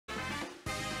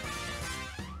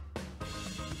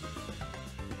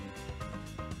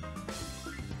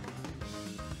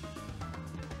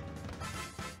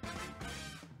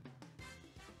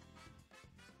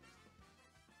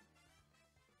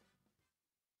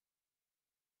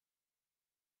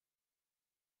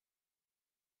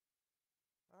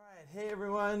Hey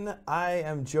everyone, I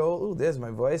am Joel. Ooh, there's my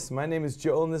voice. My name is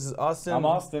Joel and this is Austin. I'm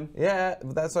Austin. Yeah,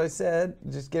 that's what I said.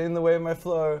 Just get in the way of my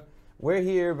flow. We're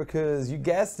here because you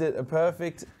guessed it, a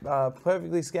perfectly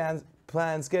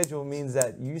planned schedule means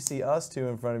that you see us two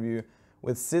in front of you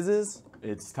with scissors.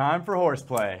 It's time for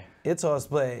horseplay. It's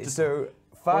horseplay. So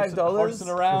 $5. Horsing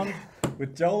around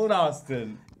with Joel and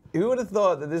Austin. Who would have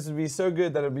thought that this would be so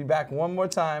good that it would be back one more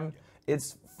time?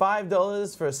 It's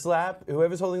 $5 for a slap,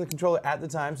 whoever's holding the controller at the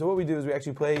time. So what we do is we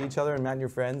actually play each other and mount your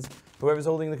friends. Whoever's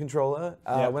holding the controller,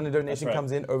 when the donation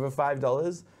comes in over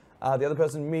 $5, the other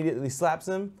person immediately slaps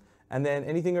them. And then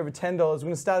anything over $10, we're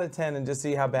gonna start at 10 and just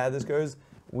see how bad this goes.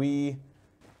 We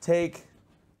take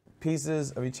pieces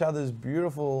of each other's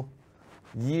beautiful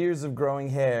years of growing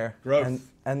hair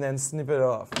and then snip it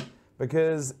off.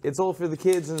 Because it's all for the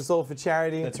kids and it's all for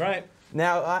charity. That's right.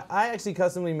 Now, I actually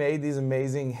customly made these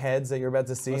amazing heads that you're about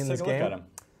to see in this game. Let's take a look at them.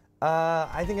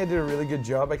 I think I did a really good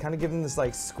job. I kind of give them this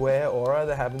like square aura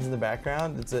that happens in the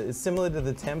background. It's similar to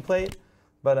the template,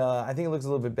 but I think it looks a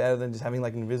little bit better than just having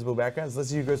like an invisible background. So let's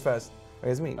see who goes first.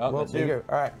 Okay, it's me. Oh, well, there you go.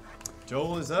 All right.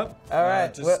 Joel is up. All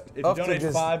right. If you donate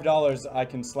 $5, I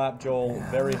can slap Joel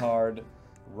very hard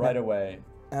right away.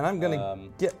 And I'm gonna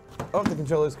get off the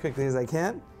controller as quickly as I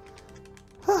can.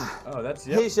 Oh, that's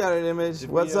Hey, Shattered Image.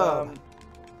 What's up?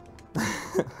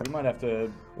 We might have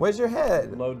to. Where's your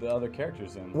head? Load the other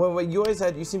characters in. Well, you always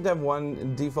had. You seem to have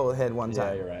one default head one time.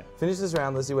 Yeah, you're right. Finish this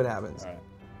round. Let's see what happens.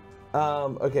 All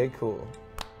right. Okay, cool.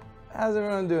 How's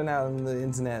everyone doing out on the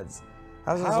internets?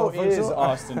 How is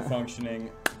Austin functioning?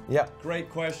 Yeah.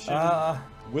 Great question.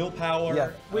 Willpower.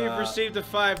 Yeah. We've received a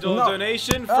 $5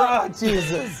 donation from. Ah,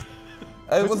 Jesus.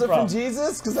 Was it from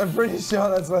Jesus? Because I'm pretty sure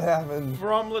that's what happened.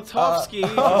 From Latovsky.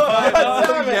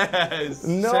 Yes.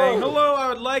 No. Saying, hello, I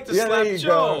would like to slap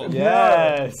Joel. Go.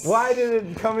 Yes. No. Why did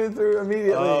it come in through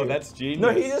immediately? Oh, that's genius. No,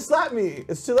 he just slapped me.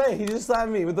 It's too late. He just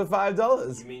slapped me with the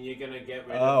 $5. You mean you're going to get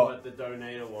rid of what the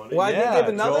donator wanted? Well, I think if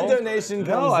another donation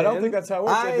comes in. No, I don't think that's how it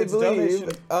works. I believe,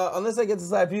 unless I get to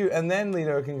slap you, and then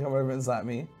Lito can come over and slap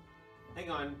me. Hang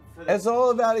on. It's all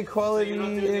about equality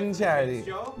in charity.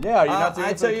 Yeah, you're not doing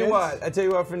it for I tell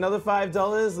you what, for another $5,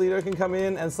 Lito can come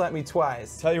in and slap me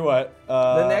twice. Tell you what.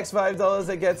 The next $5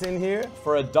 that gets in here.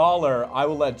 For $1, I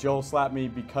will let Joel slap me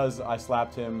because I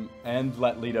slapped him, and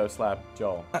let Lito slap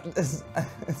Joel. That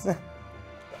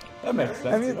makes sense.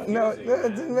 I mean, no,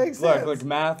 it didn't make sense. Look,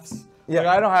 maths. Yeah. Look,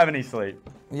 I don't have any sleep.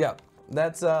 Yeah,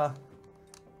 that's I'm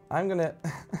gonna.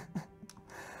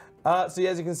 So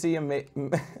as you can see,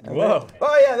 Whoa.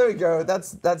 Oh yeah, there we go.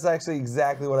 That's actually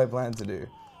exactly what I planned to do.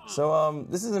 So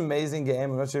this is an amazing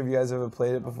game. I'm not sure if you guys ever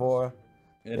played it before.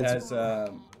 It has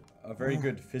a very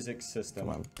good physics system.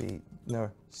 Come on,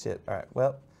 no shit. All right.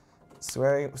 Well,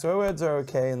 swear words are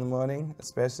okay in the morning,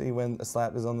 especially when a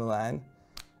slap is on the line.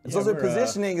 It's also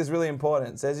positioning is really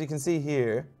important. So as you can see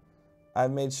here,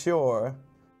 I've made sure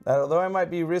that although I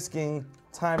might be risking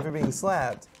time for being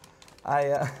slapped,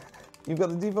 you've got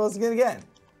the default skin again.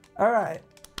 All right.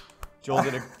 Joel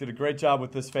did a great job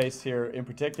with this face here in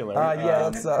particular. Yeah,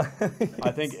 that's,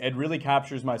 I think it really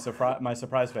captures my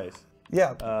surprise face.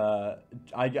 Yeah.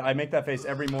 I make that face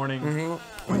every morning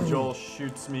when Joel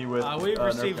shoots me with. We've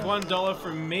received $1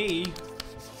 from me.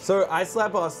 So I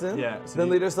slap Austin. Yeah. So then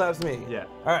Lito slaps me. Yeah.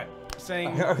 All right.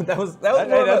 Saying. that was hey,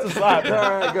 that's a slap. All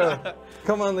right, go.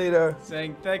 Come on, Lito.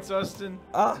 Saying thanks, Austin.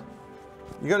 You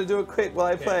got to do it quick while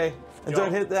I play. And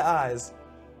don't hit their eyes.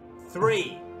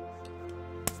 3.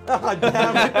 Oh,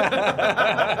 damn it.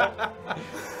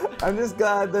 I'm just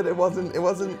glad that it wasn't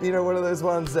one of those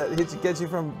ones that gets you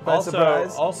from by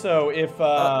surprise. Also, if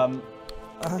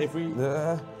we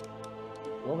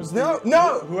what was whoever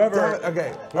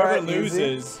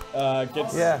loses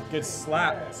gets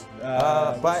slapped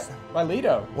by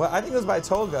Lito. Well, I think it was by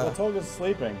Tolga. Well, Tolga's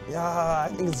sleeping. Yeah, I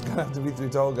think it's gonna have to be through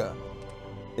Tolga.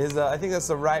 I think that's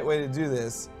the right way to do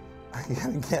this. I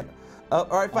gotta get. All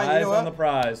right, fine. Eyes you know what? on the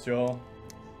prize, Joel.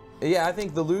 Yeah, I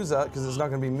think the loser, because it's not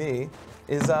gonna be me,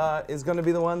 is gonna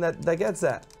be the one that gets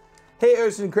that. Hey,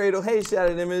 Ocean Cradle. Hey,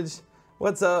 Shattered Image.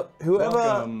 What's up?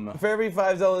 Whoever, for every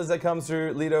 $5 that comes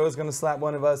through, Lito is gonna slap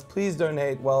one of us. Please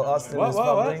donate while Austin is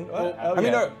fumbling. I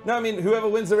mean, no. I mean, whoever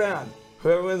wins the round.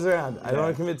 Whoever wins the round. I don't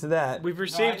want to commit to that. We've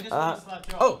received.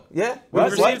 Oh, yeah? We've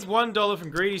received $1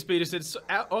 from Greedy Speed.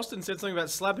 Austin said something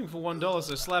about slapping for $1,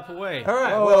 so slap away. All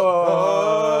right.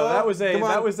 That was a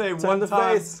one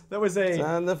time. That was a.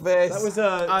 Turn the face. That was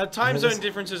a. Time zone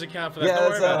differences account for that. Yeah, Don't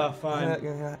worry about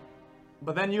fine.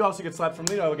 But then you also get slapped from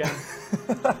Lido again.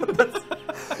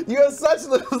 You have such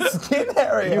little skin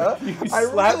area. You I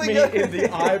slapped really me got- in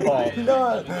the eyeball.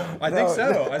 No, I think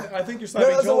so. I think you're No,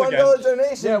 slapping it was a Joel again. $1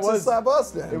 donation Yeah, it to was. slap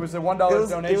Austin. It was a $1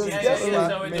 donation. was Yeah, definitely-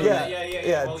 so we're doing Yeah, that.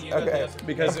 yeah, Well, you got okay. the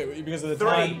because of the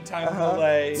Three. time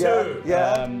delay. Two.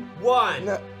 Yeah. One.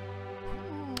 No.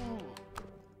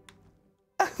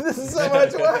 This is so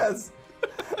much worse.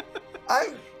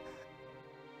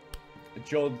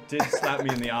 Joel did slap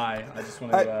me in the eye. I just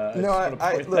want to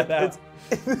point look, that out.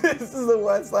 this is the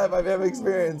worst slap I've ever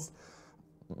experienced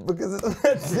because the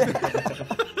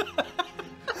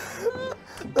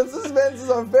suspense is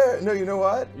unfair. No, you know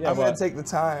what? Yeah, I'm gonna what? take the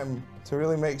time to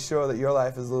really make sure that your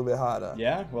life is a little bit harder.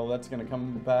 Yeah, well, that's gonna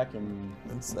come back and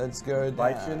Let's go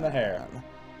bite down. you in the hair.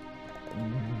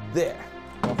 There.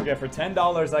 Don't forget, for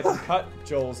 $10, I can cut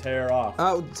Joel's hair off.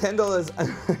 Oh,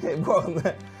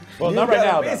 $10. Well, you not right got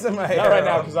now. a piece Though. of my Not hair right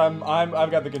now, off. because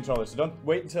I've got the controller. So don't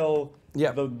wait until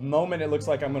the moment it looks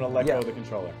like I'm gonna let go of the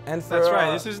controller. And for, That's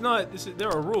right. There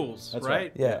are rules, That's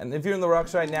right? Yeah, and if you're in the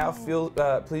rocks right now,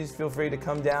 please feel free to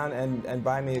come down and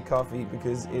buy me a coffee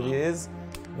because it is.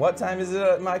 What time is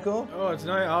it, Michael? Oh, it's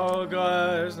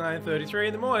 9:33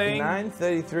 in the morning.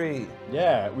 9:33.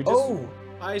 Yeah, we just. Oh,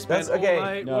 I spent That's okay. all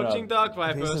night No, no. watching Dark Piece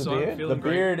Viper, of so beard? I'm The feeling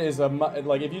great. beard is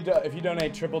like if you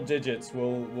donate triple digits,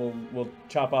 we'll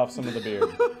chop off some of the beard.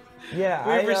 yeah.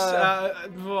 Why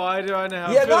do I know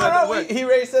how? Yeah, I feel about no, the he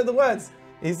already said the words.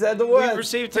 He said the words. We've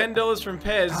received $10 from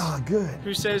Pez, Oh, good.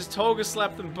 who says Tolga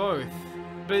slapped them both.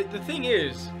 But the thing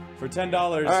is, For $10,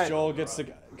 right. Joel gets to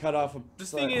cut off a. the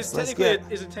thing is, Let's technically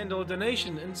get- it is a $10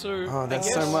 donation, and so Oh, I that's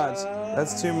guess, so much.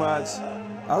 That's too much.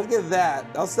 I'll get that.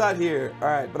 I'll start here. All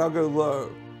right, but I'll go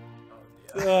low.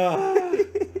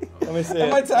 Let me see.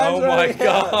 And my time's Oh my running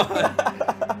out.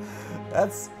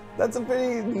 god. That's a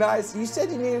pretty nice. You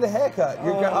said you needed a haircut. I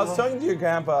was talking to your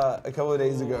grandpa a couple of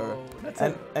days ago,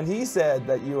 and he said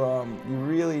that you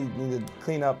really need to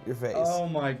clean up your face. Oh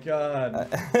my god.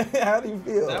 How do you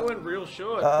feel? that went real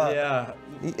short. Yeah.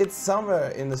 It's summer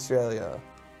in Australia,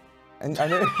 and I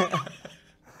know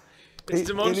it's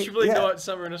demonstrably yeah. not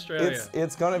summer in Australia.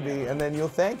 it's gonna be, and then you'll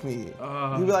thank me.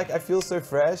 You'll be like, I feel so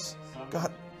fresh.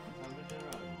 God.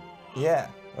 Yeah.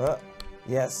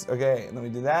 Yes. Okay. Let me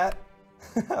do that.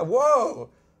 Whoa.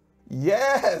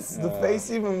 Yes. The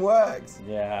face even works. I'm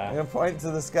Yeah. gonna point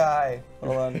to the sky.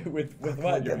 Hold on. with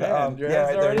what? Your Get the hand. Your yeah, hand's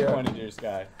right there, already yeah. pointing to your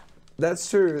sky. That's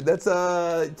true. That's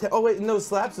oh wait, no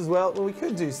slaps as well. Well, we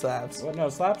could do slaps. What? No,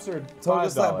 slaps are Tolga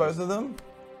 $5. slap both of them.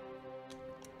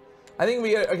 I think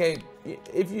we okay.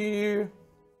 If you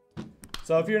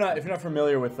So if you're not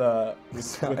familiar with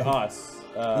Sorry. us,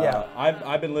 Yeah.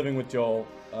 I've been living with Joel,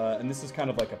 and this is kind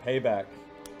of like a payback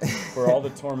for all the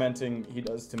tormenting he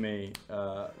does to me.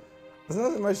 It's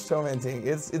not that much tormenting.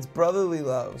 It's brotherly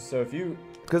love. So if you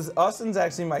Because Austin's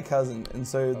actually my cousin, and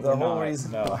so the we're whole not,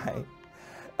 reason no. why.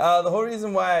 The whole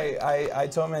reason why I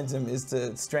torment him is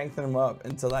to strengthen him up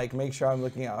and to like make sure I'm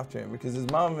looking after him. Because his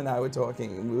mom and I were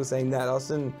talking, and we were saying that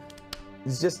Austin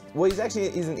is just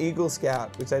he's an Eagle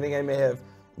Scout, which I think I may have.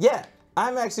 Yeah,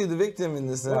 I'm actually the victim in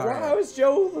this scenario. how is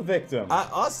Joel the victim?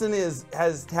 Austin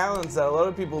has talents that a lot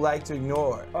of people like to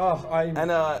ignore.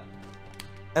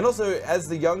 And also as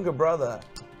the younger brother,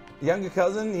 younger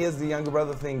cousin, he has the younger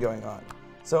brother thing going on.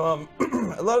 So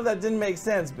a lot of that didn't make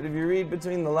sense, but if you read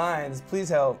between the lines, please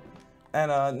help and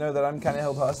know that I'm kind of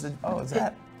held hostage. Oh, is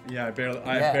that? Yeah,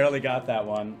 I Yeah. barely got that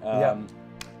one. Yeah.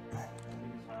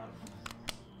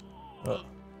 Oh,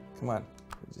 come on,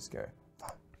 just go.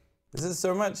 This is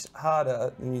so much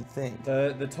harder than you'd think.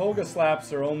 The Tolga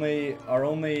slaps are only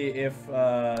if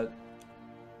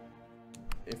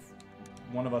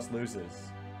one of us loses.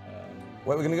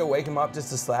 Wait, we're gonna go wake him up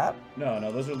just to slap?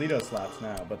 No, those are Lido slaps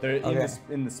now, but they're Okay.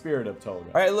 in the spirit of Tolga.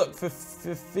 All right, look, for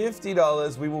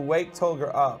 $50, we will wake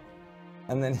Tolga up,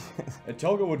 and then And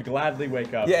Tolga would gladly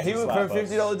wake up. yeah, to he would, slap for a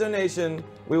 $50 us. donation,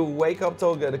 we will wake up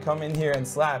Tolga to come in here and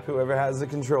slap whoever has the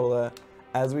controller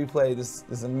as we play this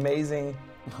amazing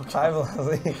rival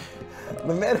league.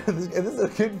 The meta, this is a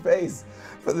good face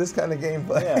for this kind of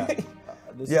gameplay.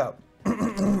 Yeah. Yeah.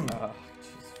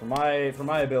 Jeez, for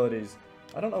my abilities,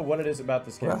 I don't know what it is about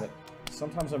this game Right. that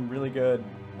sometimes I'm really good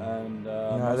and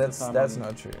No, most of the time that's I'm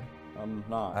not true. I'm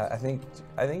not. I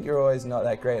think you're always not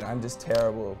that great. I'm just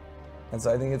terrible, and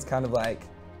so I think it's kind of like,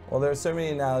 well, there are so many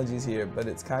analogies here, but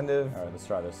it's kind of All right, let's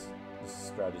try this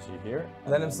strategy here. let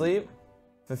and him then- sleep.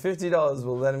 For $50,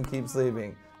 we'll let him keep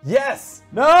sleeping. Yes.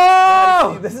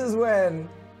 No! See, this is when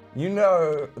you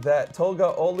know that Tolga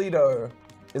or Lido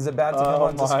is about to come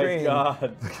onto screen. Oh my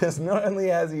god. Because not only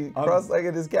has he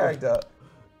cross-legged his character.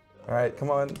 All right, come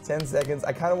on, 10 seconds.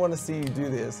 I kind of want to see you do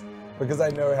this. because I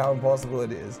know how impossible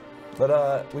it is.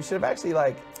 But we should have actually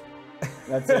like.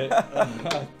 That's it.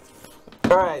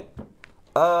 All right.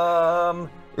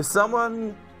 If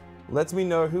someone lets me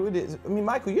know who it is. I mean,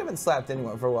 Michael, you haven't slapped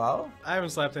anyone for a while. I haven't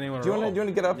slapped anyone Do you at all. want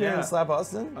to get up here Yeah. and slap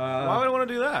Austin? Why would I want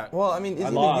to do that? Well, I mean, it's I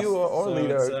either lost, you or so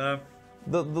Lido. it's,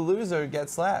 The loser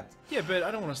gets slapped. Yeah, but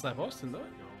I don't want to slap Austin, though.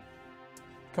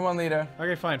 Come on, Lido.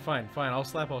 Okay, fine. I'll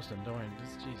slap Austin. Don't worry.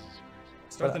 Just, Jesus Christ.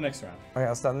 start the next round. Okay,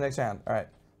 I'll start the next round. All right.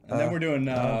 And then we're doing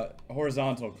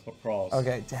horizontal crawls.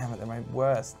 Okay, damn it, they're my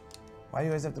worst. Why do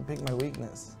you guys have to pick my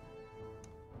weakness?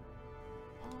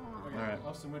 Okay, All right.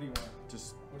 Austin, what do you want?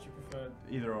 Just What's your preferred?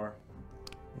 either or.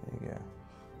 There you go.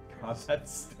 God, that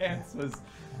stance was.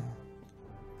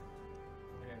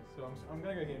 Okay, so I'm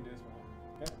gonna go here and do this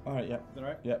one. Okay, All right. Yep. is that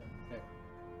right? Yep. Okay.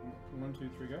 1, 2,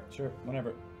 3, go. Sure.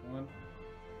 Whenever. 1,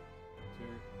 2,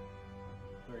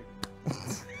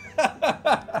 3.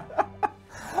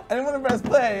 I didn't want to press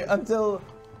play until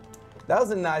that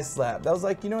was a nice slap. That was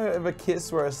like, you know, if a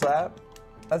kiss were a slap.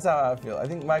 That's how I feel. I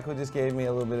think Michael just gave me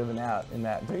a little bit of an out in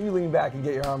that. Don't you lean back and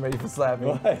get your arm ready for slapping?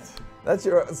 What? That's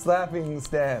your slapping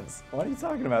stance. What are you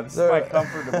talking about? This So- is my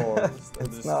comfortable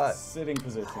It's not. sitting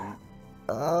position.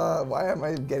 Why am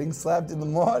I getting slapped in the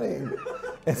morning?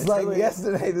 It's like really-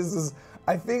 yesterday.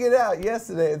 I figured out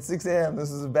yesterday at 6 a.m.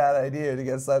 this was a bad idea to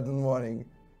get slapped in the morning.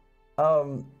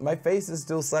 My face is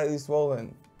still slightly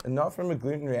swollen, and not from a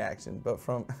gluten reaction, but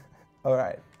from. All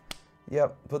right.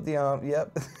 Yep. Put the arm.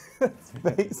 Yep.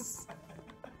 Face.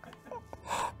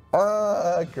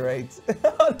 Great.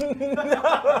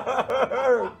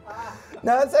 No.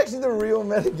 Now that's actually the real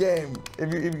meta game.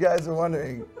 If you guys are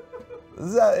wondering,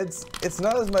 it's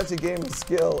not as much a game of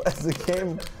skill as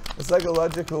a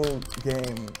psychological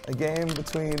game. A game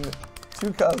between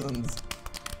two cousins.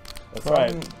 That's From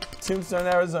right. Tombstone,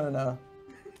 Arizona,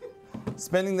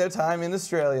 spending their time in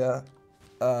Australia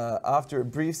after a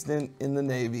brief stint in the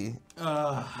Navy.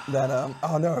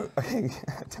 Oh no, okay,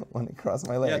 I don't want to cross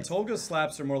my legs. Yeah, Tolga's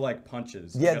slaps are more like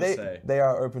punches. Yeah, I gotta say. they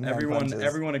are open hand punches.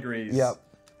 Everyone agrees. Yep.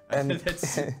 And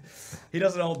he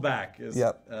doesn't hold back.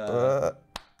 yep.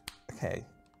 Okay,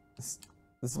 this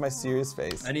is my serious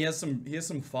face. And he has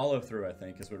some follow through. I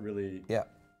think is what really. Yeah.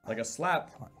 Like a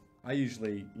slap. I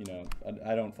usually,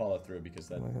 I don't follow through because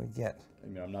that. I'm gonna get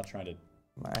I'm not trying to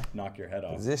my knock your head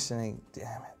off. positioning.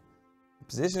 Damn it.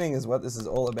 Positioning is what this is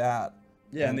all about.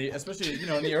 Yeah, and especially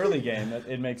in the early game,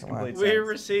 it makes complete We sense.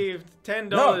 received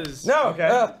 $10 No.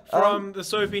 Okay. from the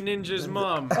Soapy Ninja's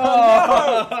mom.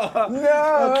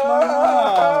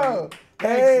 No.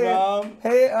 Thanks, Mom.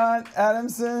 Hey, Aunt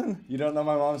Adamson. You don't know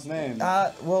my mom's name.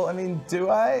 Well, I mean, do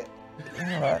I? You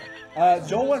know what?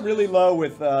 Joel went really low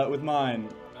with mine.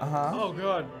 Oh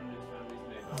god.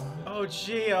 Oh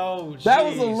gee, oh jeez. That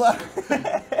was a lot.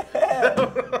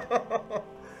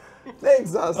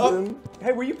 Thanks, Austin.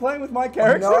 Hey, were you playing with my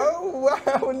character? No,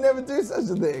 I would never do such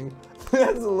a thing.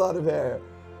 That's a lot of hair.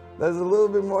 That's a little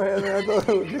bit more hair than I thought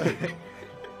it would be.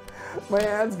 My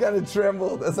hands kind of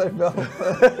trembled as I felt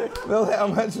how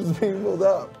much was being pulled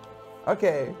up.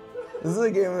 Okay, this is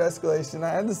a game of escalation.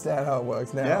 I understand how it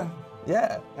works now. Yeah.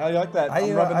 Yeah. How do you like that?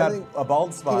 I'm rubbing a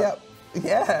bald spot. Yep.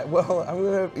 Yeah. Well,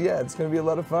 it's gonna be a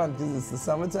lot of fun because it's the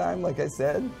summertime, like I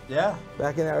said, Yeah.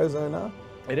 back in Arizona.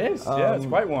 It is. Yeah, it's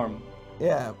quite warm.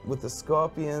 Yeah, with the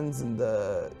scorpions and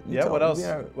the. Yeah, what else?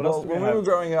 What else do we when we were have?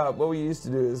 growing up, what we used to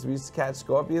do is we used to catch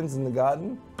scorpions in the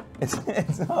garden.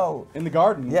 In the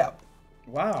garden. Yeah,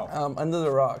 Wow. under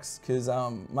the rocks, because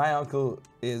my uncle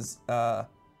is a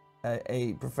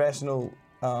professional.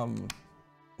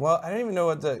 Well, I don't even know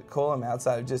what to call him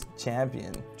outside of just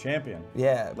champion. Champion.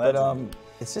 Yeah, Legend. but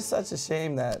it's just such a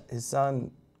shame that his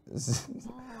son,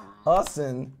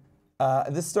 Austin.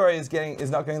 This story is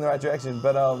not going in the right direction,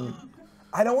 but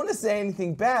I don't want to say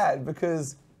anything bad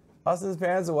because Austin's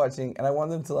parents are watching, and I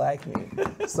want them to like me.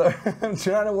 So I'm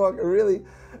trying to walk a really,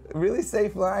 really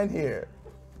safe line here.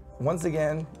 Once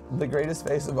again, the greatest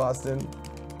face of Austin.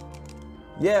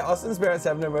 Yeah, Austin's parents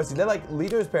have no mercy. They're like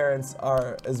Lido's parents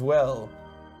are as well.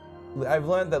 I've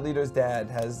learned that Lido's dad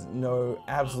has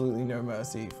absolutely no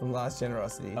mercy from last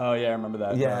GenerOZity. Oh yeah, I remember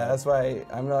that. Yeah, that's why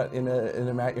I'm not in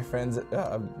a Mount Your Friends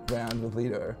round with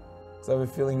Lido. So I have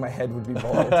a feeling my head would be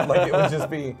bald. Like it would just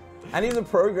be. And he's a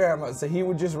programmer, so he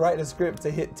would just write a script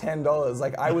to hit $10.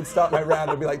 Like I would start my round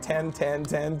and be like 10, 10,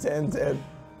 10, 10, 10.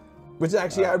 Which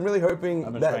actually I'm really hoping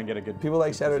I'm gonna that try and get a good people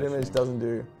like Shadowed position. Image doesn't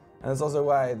do. And it's also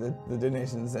why the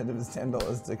donation incentive is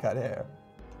 $10 to cut hair.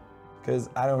 Because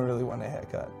I don't really want a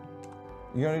haircut.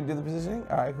 You gonna do the positioning?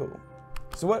 All right, cool.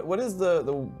 So what is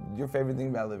your favorite thing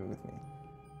about living with me?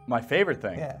 My favorite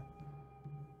thing. Yeah.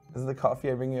 Is it the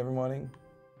coffee I bring you every morning?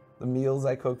 the meals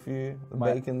I cook for you, the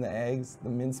bacon, the eggs, the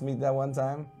mincemeat that one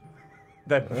time.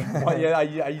 Well, yeah,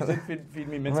 you did feed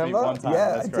me mincemeat Remember? one time.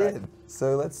 Yeah, That's I correct. did.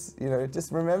 So let's,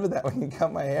 just remember that when you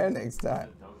cut my hair next time.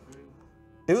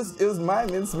 It was my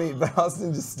mincemeat, but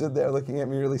Austin just stood there looking at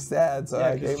me really sad, so Yeah,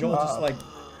 I because gave him Joel just half.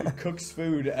 like cooks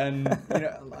food, and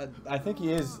I think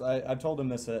he is. I've told him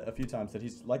this a few times that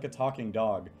he's like a talking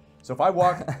dog. So if I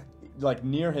walk like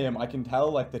near him, I can tell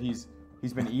like that he's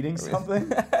been eating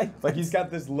something. Like he's got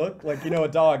this look, like a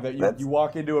dog that you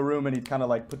walk into a room and he kind of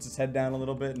like puts his head down a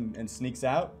little bit and sneaks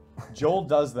out. Joel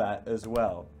does that as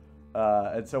well,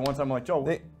 and so one time I'm like,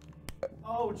 Joel.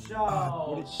 Oh,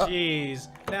 Joel. Jeez.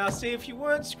 Now, see, if you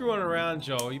weren't screwing around,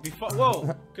 Joel, you'd be fine.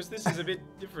 Whoa, because this is a bit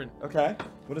different. Okay.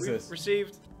 What is We've this?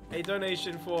 received a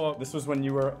donation for This was when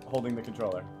you were holding the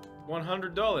controller.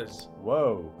 $100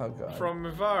 Whoa. Oh god. from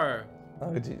Mavaro.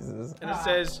 Oh Jesus. And it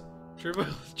says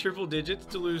triple digits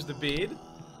to lose the beard.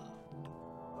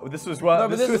 Oh, this was what? No,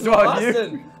 but this was is what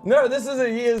Austin. No, this is a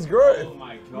year's growth. Oh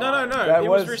my god. No. That It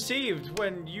was was- received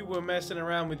when you were messing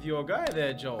around with your guy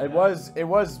there, Joel. It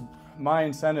was my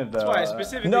incentive though. That's why I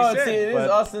specifically No, said. see, it is but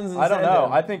Austin's I don't know.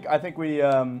 incentive. I think we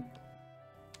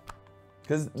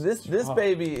Because this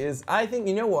baby is, I think,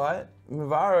 you know what?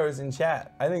 Mavaro's in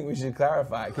chat. I think we should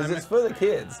clarify, because it's for the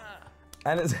kids.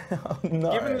 And it's, oh,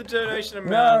 no. Given the donation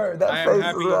amount, that I am face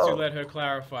happy as well. to let her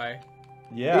clarify.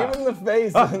 yeah. Even the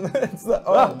face, it's the,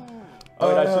 oh.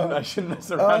 Oh, wait, no. I shouldn't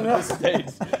mess around no. with the stage.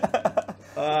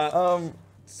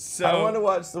 So I want to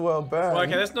watch the world burn. Well,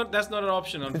 okay, that's not an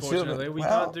option, unfortunately. We Well,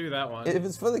 can't do that one. If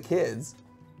it's for the kids,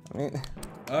 I mean,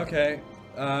 okay.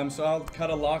 So I'll cut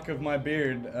a lock of my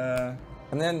beard.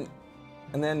 and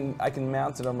then I can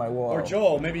mount it on my wall. Or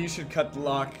Joel, maybe you should cut the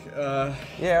lock.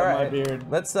 Yeah, of right. my beard.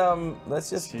 Let's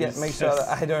just make sure that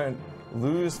I don't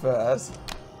lose first.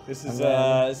 This And is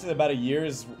then- this is about a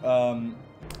year's worth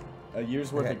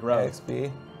Okay, of growth. XP.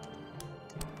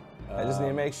 I just need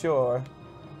to make sure.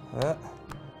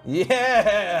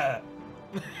 Yeah!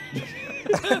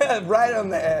 Right on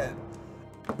the head.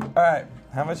 All right,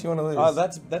 how much you want to lose? Oh,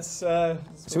 that's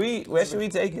Where should we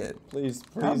take it? please.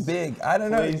 How big? I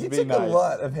don't know. please You be took a nice.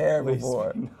 lot of hair Please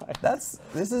before. be nice.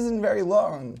 This isn't very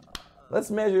long. Let's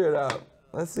measure it up.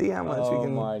 Let's see how much we Oh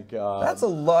can. my god. That's a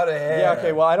lot of hair. Yeah,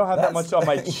 okay, well, I don't have that That's- much on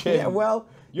my chin. Yeah, well,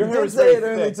 Your you hair did is say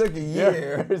very it only thick. took a Your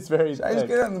year. hair is very Should I just thick.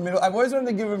 get it in the middle? I've always wanted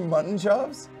to give him mutton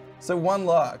chops. So one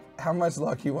lock. How much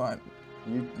lock you want?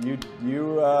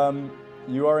 You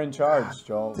are in charge,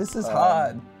 Joel. This is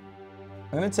hard.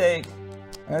 I'm gonna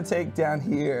take down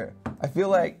here. I feel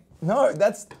like no,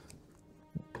 that's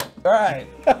all right.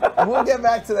 We'll get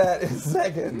back to that in a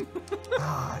second.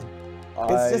 God,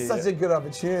 it's just such a good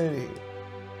opportunity.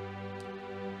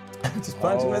 Just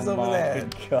punching myself in the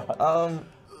head. God.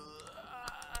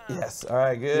 Yes. All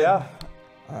right. Good. Yeah.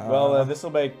 Well, this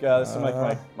will make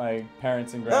my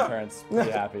parents and grandparents no,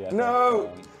 pretty happy. I think.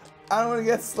 no. I don't want to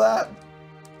get slapped.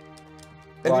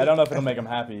 Well, I don't know if it'll make them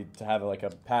happy to have like a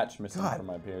patch missing God, from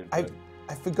my beard. I've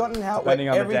forgotten how Depending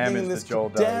on the everything damage in this that Joel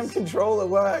damn does. controller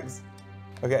works.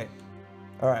 Okay.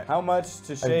 All right. How much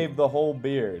to shave the whole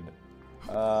beard?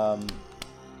 I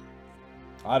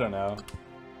don't know.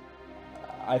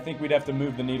 I think we'd have to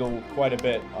move the needle quite a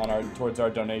bit on towards our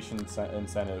donation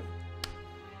incentive.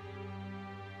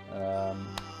 I'd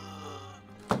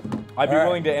be All right.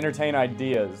 willing to entertain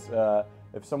ideas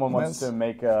if someone wants Let's to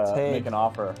make take- an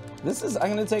offer. I'm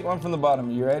gonna take one from the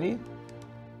bottom. You ready?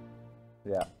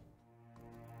 Yeah.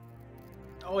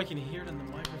 Oh, I can hear it in the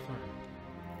microphone.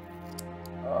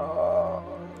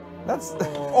 That's.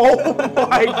 Oh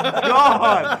my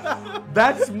god!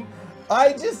 That's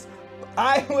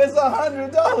I was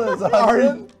 $100,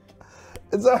 Austin.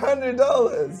 It's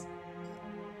 $100,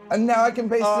 and now I can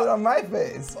paste it on my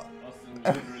face. Austin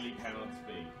literally cannot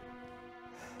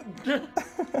speak.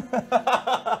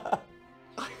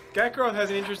 Gakrov has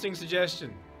an interesting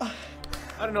suggestion. I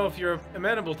don't know if you're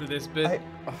amenable to this, but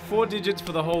 4 digits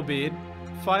for the whole beard,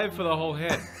 5 for the whole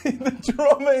head. The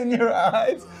trauma in your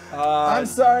eyes. I'm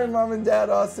sorry, Mom and Dad,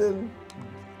 Austin.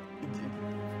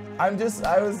 I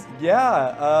was.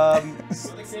 yeah.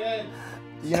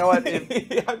 You know what?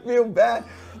 I feel bad.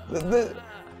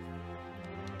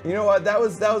 You know what? That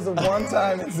was a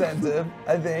one-time incentive,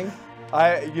 I think.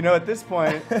 At this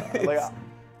point, like.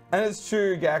 And it's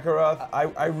true, Gakarov.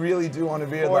 I really do want a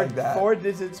beard like that. 4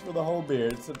 digits for the whole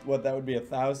beard. So what? That would be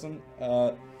 1,000.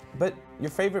 But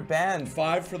your favorite band?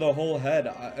 5 for the whole head.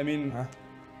 I mean,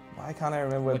 Why can't I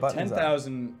remember where with buttons are?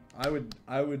 10,000,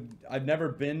 I've never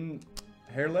been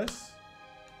hairless.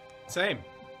 Same.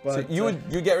 But So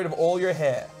you get rid of all your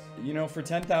hair. for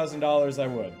 $10,000, I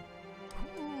would.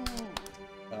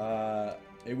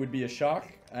 It would be a shock.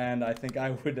 and I think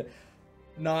I would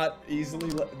not easily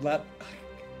let.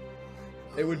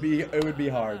 It would be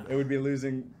hard. It would be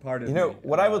losing part of me. You know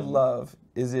what I would love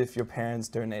is if your parents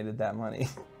donated that money.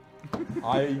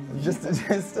 just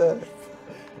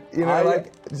you know,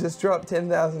 like just drop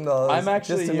 $10,000. I'm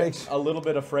actually just to make sure. a little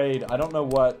bit afraid. I don't know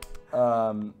what.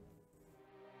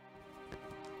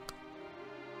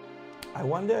 I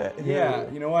wonder.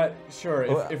 Yeah, you know what? Sure.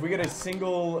 If we get a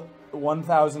single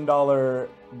 $1,000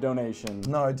 donation,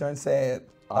 No, don't say it.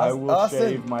 I will Austin,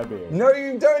 shave my beard. No,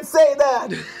 you don't say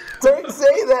that. Don't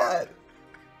say that.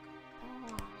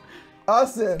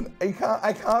 Austin,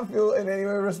 I can't feel in any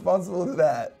way responsible to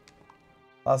that.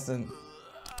 Austin,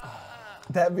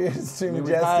 that beard is too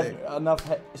majestic. We've had enough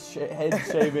head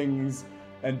shavings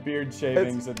and beard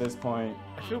shavings at this point.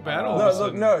 I feel bad all of a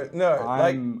sudden. No.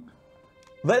 Like,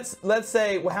 let's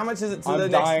say, well, how much is it to the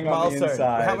next milestone?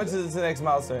 How much is it to the next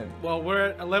milestone? Well, we're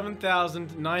at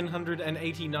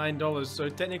 $11,989, so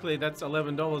technically that's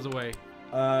 $11 away.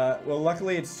 Well,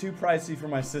 luckily it's too pricey for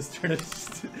my sister to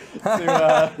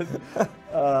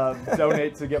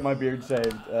donate to get my beard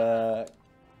shaved.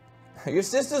 Your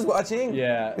sister's watching?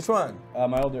 Yeah. Which one?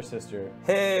 My older sister.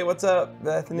 Hey, what's up,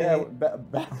 Bethany? Yeah,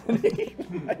 Bethany.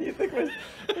 Why do you think my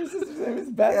sister's name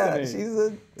is Bethany? Yeah, she's a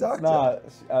doctor.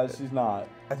 It's not. She's not.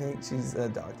 I think she's a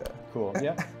doctor. Cool.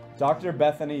 Yeah. Dr.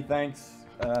 Bethany, thanks.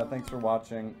 Thanks for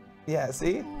watching. Yeah,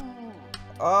 see?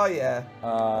 Oh, yeah.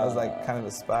 That was like kind of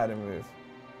a spider move.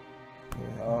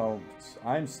 Yeah. Oh,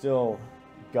 I'm still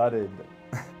gutted.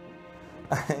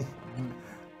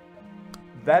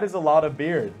 That is a lot of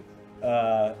beard.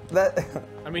 I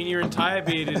mean, your entire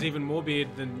beard is even more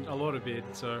beard than a lot of beard,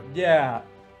 so. Yeah.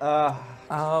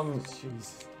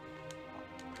 Jeez.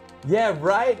 Yeah,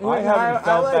 right. I haven't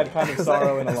felt that kind of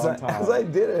sorrow in a long time. As I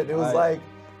did it, it was like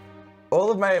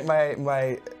all of my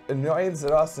annoyance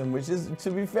at Austin, which is, to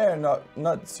be fair,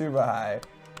 not super high,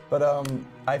 but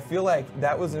I feel like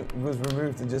that was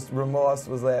removed and just remorse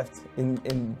was left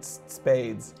in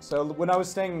spades. So when I was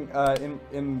staying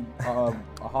in a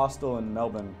hostel in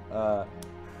Melbourne,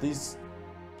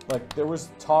 there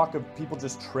was talk of people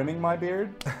just trimming my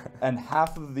beard, and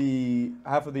half of the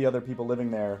other people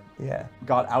living there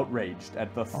got outraged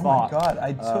at the thought. Oh my god,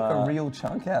 I took a real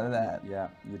chunk out of that. Yeah,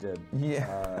 you did.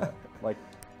 Yeah.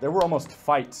 There were almost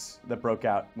fights that broke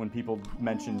out when people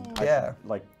mentioned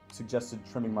suggested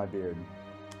trimming my beard.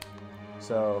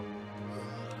 So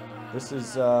this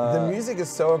is the music is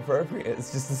so appropriate.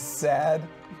 It's just a sad,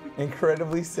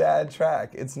 incredibly sad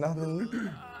track. It's nothing.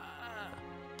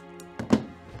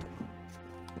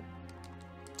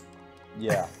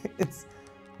 Yeah.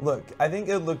 Look, I think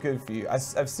it'll look good for you.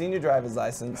 I've seen your driver's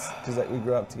license because we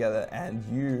grew up together, and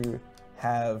you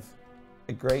have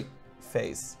a great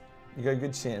face. You got a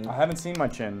good chin. I haven't seen my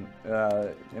chin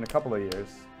in a couple of years.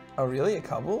 Oh, really? A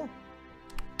couple?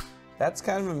 That's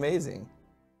kind of amazing.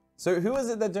 So who was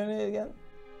it that donated again?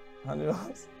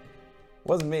 $100?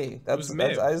 Wasn't me. It was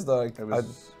me. I just thought I'd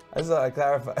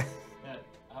clarify. Yeah,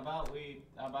 how about what do you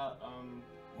have to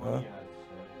say?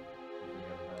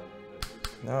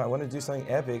 No, I want to do something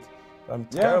epic, but I'm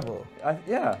terrible.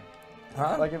 Yeah.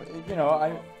 Huh?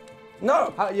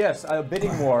 No. Yes, a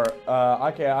bidding war.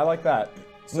 Okay, I like that.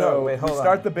 So no, wait, hold we on.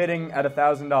 start the bidding at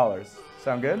 $1,000.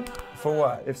 Sound good? For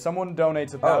what? If someone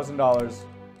donates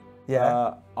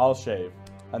 $1,000, I'll shave,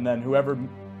 and then whoever.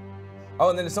 Oh,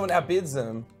 and then if someone outbids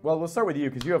them. Well, we'll start with you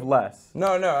because you have less.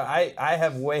 No, I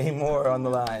have way more on the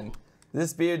line.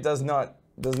 This beard does not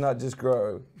just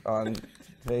grow on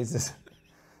faces.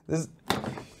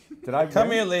 Did I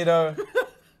come here, Lito?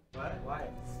 Why?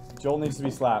 Joel needs to be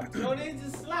slapped. Joel needs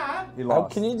a slap? He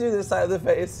lost. Can you do this side of the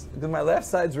face? Because my left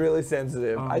side's really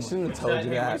sensitive. I shouldn't have told you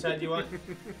that. Which side do you want?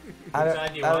 I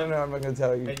don't know. I'm not going to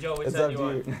tell you. Hey Joe, which it's side up do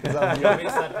you to want? you. It's up to You want me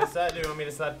to slap this side or you want me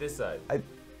to slap this side?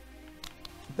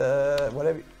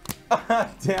 Whatever.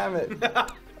 Damn it.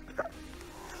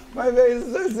 My face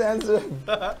is so sensitive.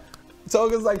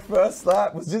 Tolga's first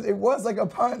slap was like a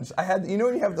punch. I had, when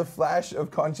you have the flash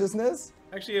of consciousness?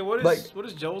 Actually, what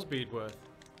is Joel's beard worth?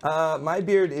 My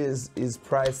beard is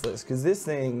priceless because this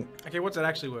thing. Okay, what's it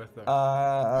actually worth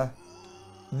though?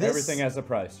 Everything has a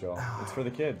price, Joel. It's for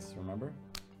the kids, remember?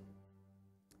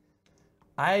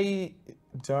 I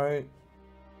don't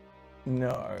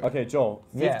know. Okay, Joel.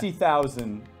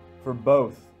 50,000 for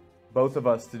both of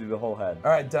us to do the whole head.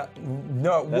 All right,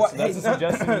 no. That's a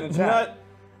suggestion in the chat.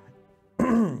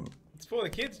 It's for the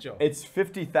kids, Joel. It's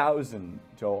 50,000,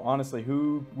 Joel. Honestly,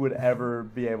 who would ever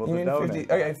be able to donate?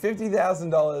 Okay,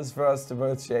 $50,000 for us to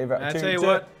both shave. I tell you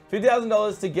what.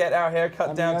 $50,000 to get our hair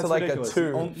cut down to ridiculous. A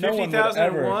 2.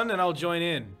 50,001, and I'll join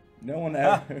in. No one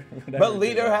ever. But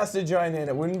Lito has to join in.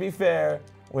 It wouldn't be fair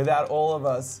without all of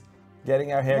us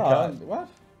getting our hair No, cut. what?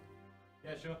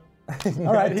 Yeah, sure.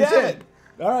 All right, he's Damn in. it.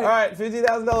 All right. All right,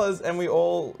 $50,000, and we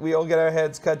all get our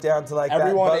heads cut down to like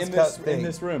Everyone that buzz in cut this thing. in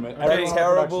this room. A Everyone on the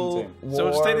terrible production team. So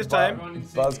to stay this time,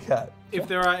 buzz cut. if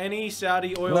there are any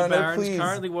Saudi oil No, barons please.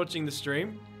 currently watching the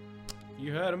stream,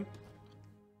 you heard them.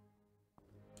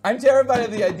 I'm terrified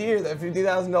of the idea that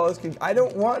 $50,000 can. I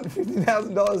don't want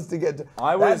 $50,000 to get.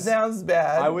 That sounds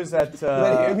bad. I was at.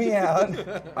 But hear me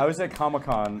out. I was at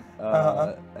Comic-Con,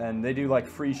 and they do like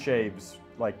free shaves.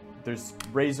 Like there's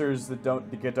razors that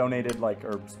get donated, like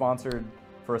or sponsored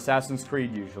for Assassin's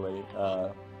Creed usually,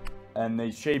 and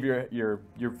they shave your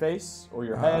face or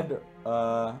your head.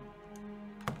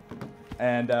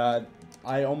 And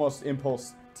I almost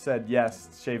impulse said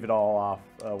yes, shave it all off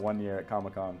 1 year at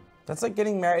Comic-Con. That's like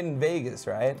getting married in Vegas,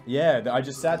 right? Yeah, I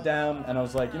just sat down and I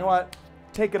was like, you know what?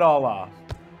 Take it all off.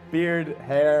 Beard,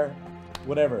 hair,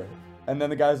 whatever. And then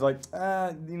the guy's like,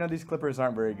 you know, these clippers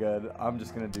aren't very good. I'm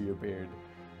just going to do your beard.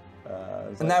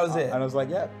 And that was it. And I was like,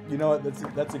 yeah, you know what?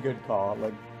 That's a good call.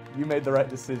 Like, you made the right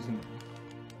decision.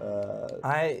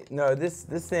 No, this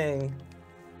thing,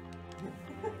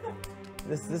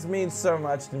 this means so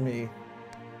much to me.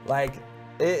 Like,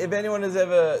 if anyone has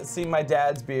ever seen my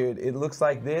dad's beard, it looks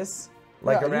like this,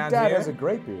 like around your dad here. has a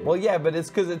great beard. Well, yeah, but it's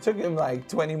because it took him like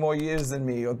 20 more years than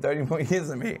me, or 30 more years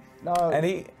than me. No. And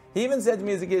he even said to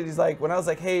me as a kid, he's like, when I was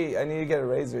like, hey, I need to get a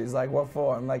razor, he's like, what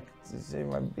for? I'm like, to shave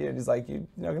my beard. He's like, you're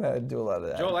not gonna do a lot of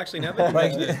that. Joel, actually, now that you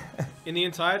Like, mention it, in the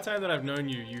entire time that I've known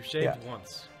you, you've shaved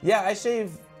once. Yeah, I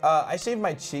shave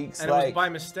my cheeks. And like, it was by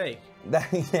mistake.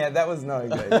 that was not a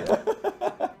good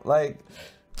idea. Like,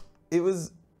 it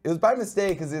was by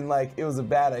mistake, as in like it was a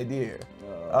bad idea.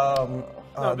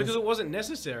 No, because it wasn't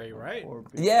necessary, right?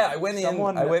 Yeah, I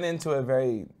went into a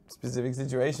very specific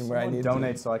situation where I needed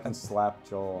donate so I can slap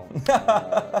Joel.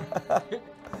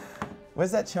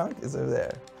 Where's that chunk? It's over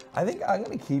there. I think I'm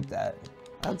gonna keep that.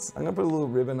 I'm gonna put a little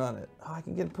ribbon on it. Oh, I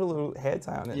can put a little hair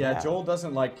tie on it. Yeah, now. Joel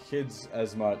doesn't like kids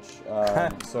as much.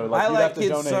 So like I you'd like have to kids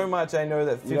donate. so much. I know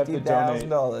that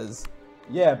 $50,000.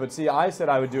 Yeah, but see, I said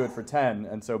I would do it for 10,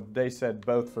 and so they said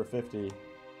both for 50,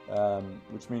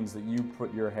 which means that you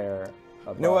put your hair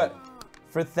above. You know what?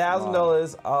 For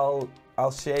 $1,000,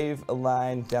 I'll shave a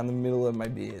line down the middle of my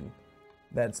beard.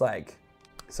 That's like,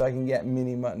 so I can get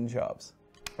mini mutton chops.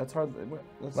 That's hard.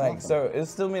 That's Like, nothing. so it'll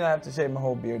still mean I have to shave my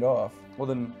whole beard off. Well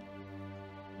then,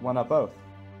 why not both?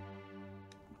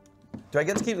 Do I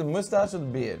get to keep the mustache or the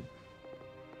beard?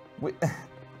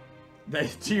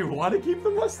 Do you want to keep the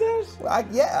mustache?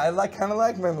 Yeah, I kind of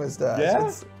like my mustache. Yeah?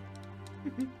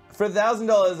 For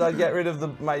 $1,000, I'd get rid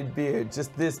of my beard,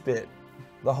 just this bit,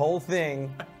 the whole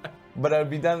thing, but I'd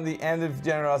be done at the end of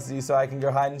GenerOZity, so I can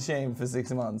go hide and shame for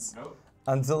 6 months. Nope.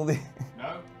 Until the.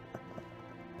 No.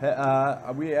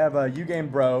 We have a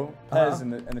YouGame Bro Pez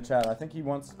in the chat. I think he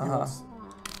wants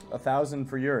 1,000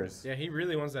 for yours. Yeah, he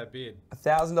really wants that beard.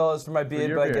 $1,000 for my beard,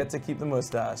 your but beard. I get to keep the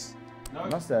mustache. No.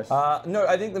 Mustache. No,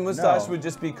 I think the mustache No. would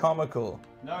just be comical,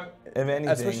 No. if anything.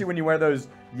 Especially when you wear those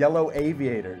yellow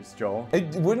aviators, Joel.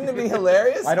 Wouldn't it be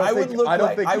hilarious? I don't think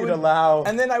you'd allow.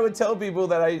 And then I would tell people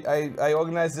that I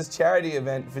organized this charity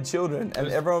event for children, and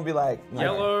everyone would be like, no.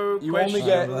 Yellow, You only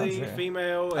get- questionably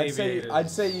female aviators. I'd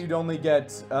say you'd only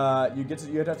get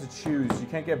you'd have to choose. You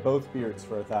can't get both beards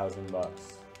for $1,000.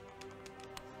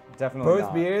 Definitely Both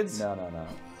not. beards? No.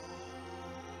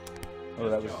 Oh,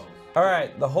 that was. All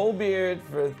right, the whole beard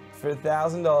for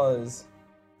 $1,000.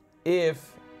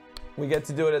 If we get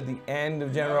to do it at the end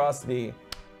of GenerOZity,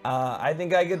 I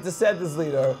think I get to set this,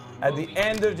 Lito. At the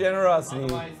end of GenerOZity.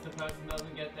 Otherwise, the person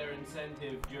doesn't get their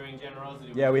incentive during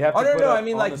GenerOZity. Yeah, we have to. Oh no, put no, it I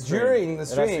mean on like the stream. during the It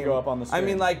stream. has to go up on the stream. I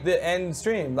mean like the end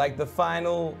stream, like the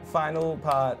final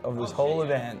part of this whole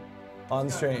event on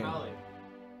stream. Finale.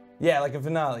 Yeah, like a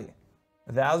finale.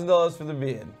 $1,000 for the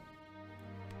beard.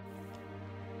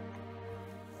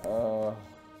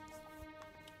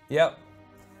 Yep.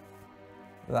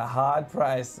 The hard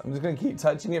price. I'm just gonna keep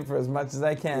touching it for as much as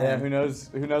I can. Yeah, who knows?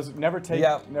 Who knows? Never take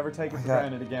Yep. it for Okay.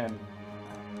 granted again.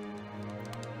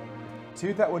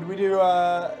 Would we do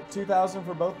 2,000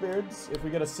 for both beards if we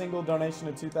get a single donation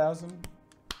of 2,000?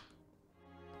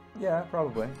 Yeah,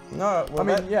 probably. No, well, I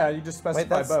mean, yeah, you just specify wait,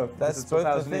 that's, both. That's It's both the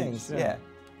 1,000 things. each, Yeah.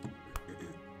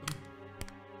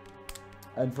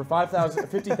 And for 5,000,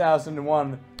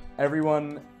 50,001,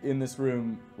 everyone in this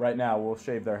room right now will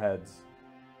shave their heads.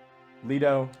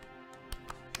 Lito,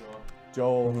 Sure.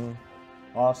 Joel,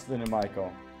 Mm-hmm. Austin, and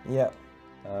Michael. Yep.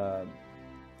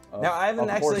 Now I haven't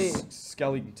actually-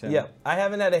 Skellington. Yep. I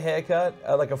haven't had a haircut,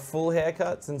 like a full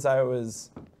haircut, since I was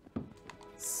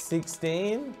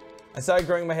 16. I started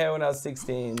growing my hair when I was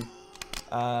 16.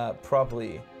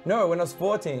 properly. No, when I was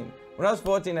 14. When I was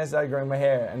 14, I started growing my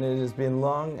hair, and it has been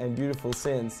long and beautiful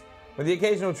since. With the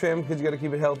occasional trim, because you got to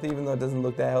keep it healthy, even though it doesn't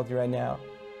look that healthy right now.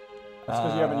 That's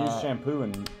because you haven't used shampoo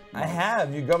and. I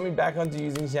have. You got me back onto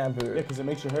using shampoo. Yeah, because it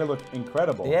makes your hair look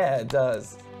incredible. Yeah, it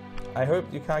does. I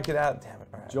hope you can't get out. Damn it.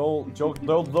 All right.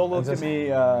 Joel looked at me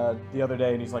the other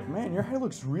day and he's like, "Man, your hair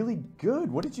looks really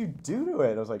good. What did you do to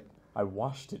it?" I was like, "I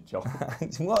washed it, Joel."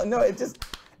 Well, no, it just.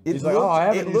 He's like, "Oh, I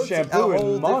haven't used shampoo a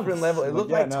whole in months." different level. It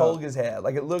looked like Tolga's hair.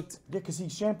 Like it looked. Yeah, because he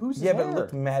shampoos his Yeah, hair. but it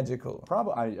looked magical.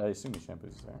 Probably. I assume he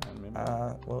shampoos his hair. Maybe.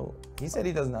 Well, he said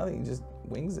he does nothing. He just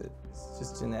wings it. It's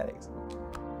just genetics.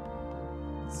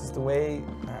 It's just the way.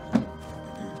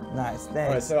 Nice,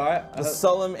 thanks. All right, so the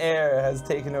solemn air has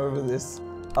taken over this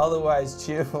otherwise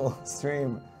cheerful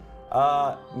stream.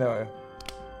 No.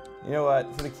 You know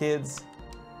what? For the kids,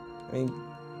 I mean,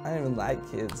 I don't even like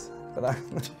kids, but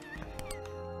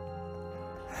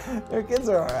their kids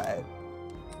are alright.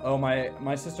 Oh,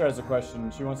 my sister has a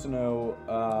question. She wants to know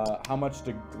how much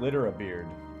to glitter a beard.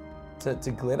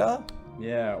 To glitter?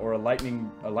 Yeah, or a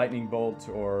lightning bolt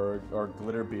or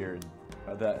glitter beard.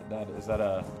 Is that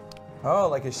a? Oh,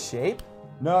 like a shape?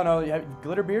 No, you have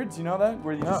glitter beards. You know that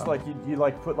where you just like you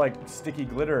like put like sticky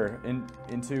glitter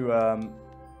into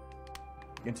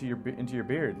your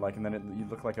beard, like, and then you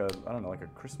look like a like a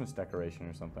Christmas decoration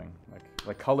or something, like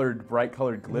bright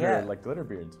colored glitter, like glitter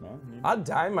beards, man. I'd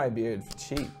dye my beard for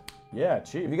cheap. Yeah,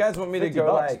 cheap. If you guys want me to $50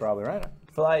 go like probably right.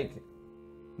 For like.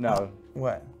 No.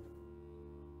 What?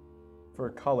 For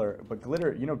color, but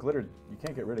glitter, glitter, you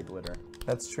can't get rid of glitter.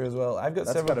 That's true as well. I've got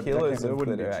several kilos of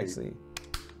glitter, actually.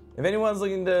 If anyone's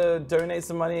looking to donate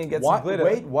some money and get some glitter.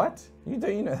 Wait, what? You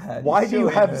know that. Why do you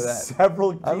have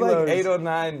several kilos? I have like 8 or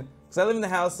 9. Because I live in the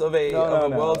house of a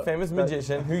world-famous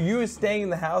magician who you were staying in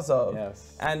the house of.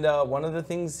 Yes. And one of the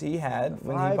things he had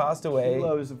when he passed away.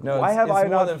 Why have I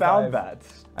not found that?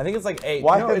 I think it's like 8.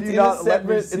 Why have you not let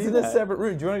me see that? It's in a separate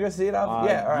room. Do you want to go see it after?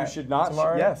 Yeah, all right. You should not.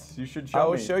 Tomorrow? Yes, you should show me. I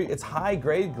will show you. It's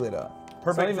high-grade glitter.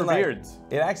 Perfect for beards.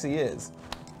 It actually is.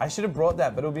 I should have brought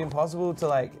that, but it would be impossible to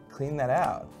like clean that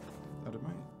out.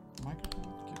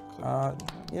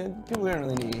 Yeah, people don't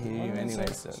really need to hear you anyway,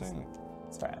 so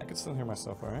it's alright. I can still hear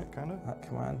myself, alright, kind of.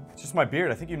 Come on. It's just my beard.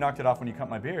 I think you knocked it off when you cut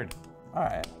my beard.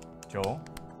 Alright. Joel?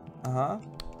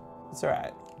 It's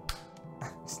alright.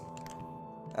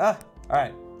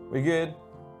 Alright. We good?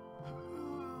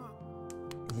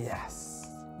 Yes.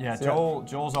 Yeah, so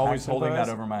Joel's always holding that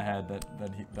over my head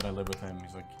that I live with him.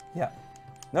 He's like, yeah.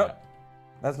 Nope.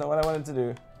 That's not what I wanted to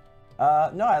do.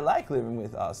 No, I like living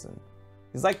with Austin.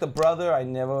 He's like the brother I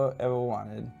never ever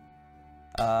wanted.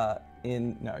 No,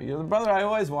 you're the brother I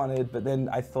always wanted, but then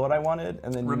I thought I wanted,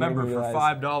 and then remember, you made me for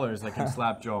realize, $5 I can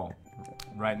slap Joel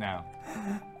right now.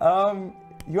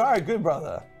 You are a good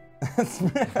brother.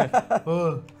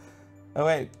 Oh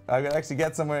wait, I could actually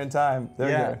get somewhere in time. There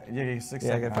we go. Yeah, 6 seconds.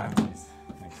 Yeah, okay, fine.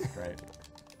 Thanks, great.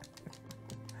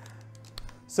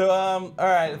 So, all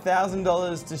right,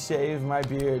 $1,000 to shave my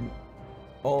beard,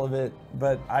 all of it.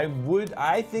 But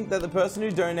I think that the person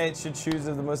who donates should choose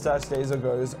if the mustache stays or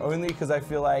goes, only because I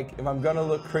feel like if I'm gonna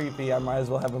look creepy, I might as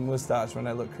well have a mustache when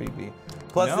I look creepy.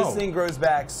 Plus, this thing grows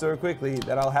back so quickly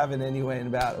that I'll have it anyway in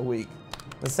about a week.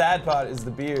 The sad part is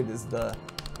the beard is the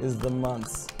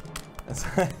months. That's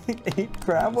right.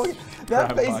 Crab.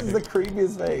 That face is the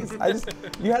creepiest face.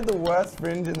 You had the worst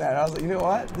fringe in that. I was like, you know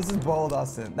what? This is bold,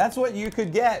 Austin. That's what you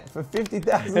could get for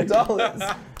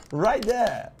 $50,000 right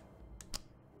there.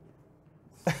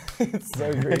 It's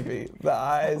so creepy. The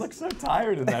eyes. I look so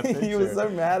tired in that picture. He was so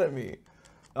mad at me.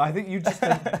 I think you just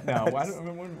I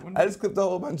just clipped a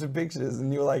whole bunch of pictures,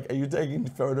 and you were like, "Are you taking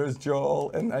photos,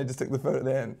 Joel?" And I just took the photo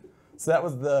then. So that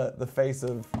was the face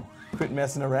of quit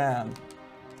messing around.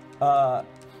 Yeah,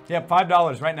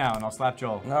 $5 right now, and I'll slap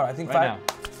Joel. No, I think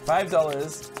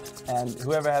 $5, and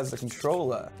whoever has the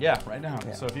controller. Yeah, right now.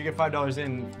 Yeah. So if you get $5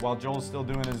 in while Joel's still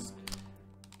doing his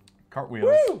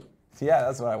cartwheels. Woo! Yeah,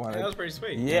 that's what I wanted. That was pretty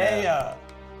sweet. Yeah.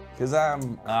 Because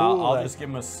I'm cool. I'll just give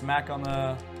him a smack on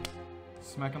the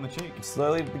cheek. I'm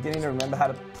slowly beginning to remember how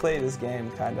to play this game,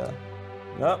 kinda.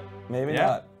 Nope, maybe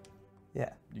not.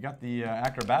 Yeah. You got the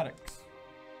acrobatics.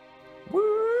 Woo!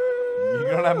 You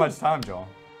don't have much time, Joel.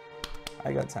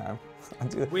 I got time.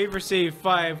 We've received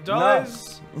 $5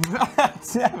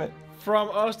 Damn it. from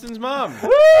Austin's mom.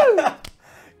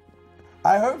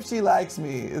 I hope she likes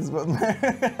me. Is what.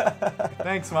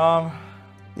 Thanks, Mom.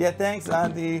 Yeah, thanks,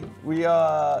 Auntie. We've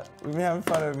been having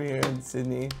fun over here in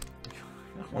Sydney.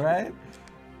 All right?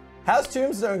 How's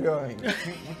Tombstone going?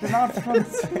 They're not from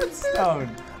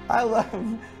Tombstone. I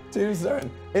love Tombstone.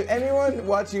 If anyone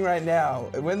watching right now,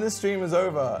 when this stream is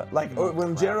over, like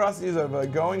when GenerOZity is over,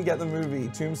 go and get the movie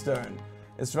Tombstone.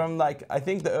 It's from like, I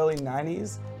think the early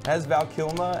 90s. It has Val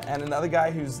Kilmer and another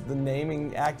guy who's the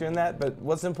naming actor in that, but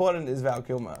what's important is Val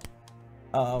Kilmer.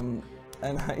 And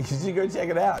you should go check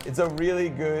it out. It's a really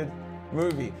good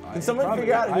movie. Can someone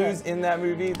figure out who's in that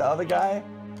movie? The other guy?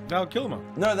 Val Kilmer.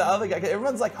 No, the other guy.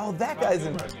 Everyone's like, oh, that guy's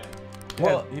in.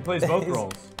 Well, he plays both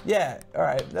roles. Yeah, all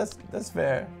right, that's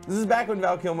fair. This is back when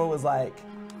Val Kilmer was like.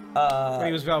 When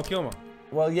he was Val Kilmer.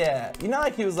 Well, yeah, you know,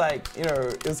 like he was like, you know,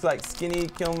 it was like skinny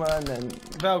Kilmer and then.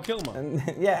 Val Kilmer. And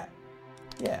yeah.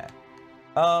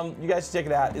 You guys should check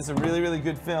it out. It's a really, really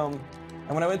good film.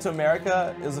 And when I went to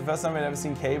America, it was the first time I'd ever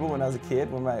seen cable when I was a kid.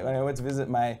 When I went to visit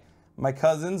my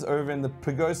cousins over in the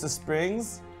Pagosa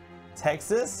Springs,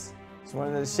 Texas. Just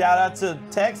wanted to shout out to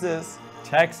Texas.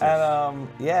 Texas. And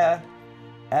yeah,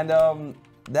 and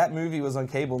that movie was on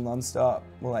cable nonstop,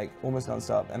 well, like almost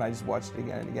nonstop. And I just watched it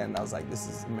again and again. And I was like, this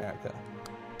is America.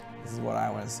 This is what I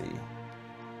want to see.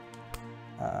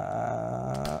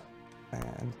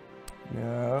 And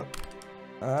no.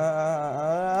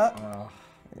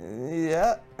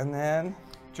 Yeah, and then.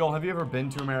 Joel, have you ever been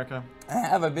to America?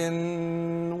 Have I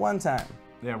been one time?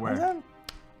 Yeah, where? One time?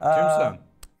 Tombstone.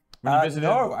 When you visited?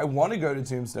 No, I want to go to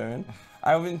Tombstone.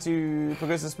 I went to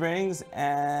Pagosa Springs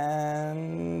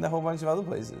and a whole bunch of other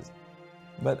places.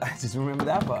 But I just remember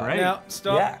that part. Great. Now,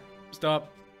 stop. Yeah.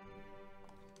 Stop.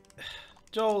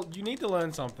 Joel, you need to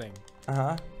learn something.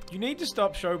 Uh-huh. You need to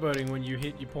stop showboating when you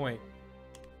hit your point.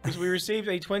 Because we received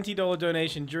a $20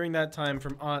 donation during that time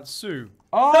from Aunt Sue.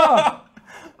 Oh!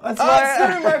 That's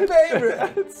my favorite!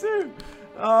 Aunt Sue!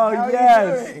 Oh, How yes!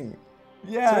 are you doing?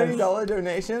 Yes! $20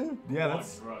 donation? Yeah,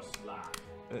 that's...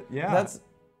 yeah.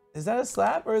 Is that a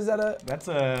slap or is that a... That's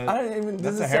a... I don't even...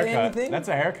 Does that's it a say haircut. anything? That's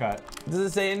a haircut. Does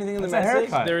it say anything in the That's a message?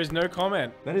 haircut. There is no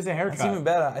comment. That is a haircut. That's even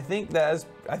better.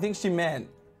 I think she meant...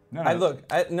 No,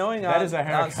 Knowing that is a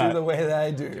Aunt Sue haircut. the way that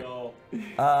I do,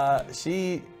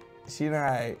 she and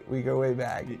I, we go way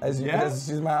back. As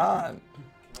she's my aunt.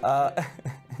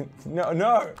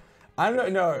 No.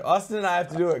 Austin and I have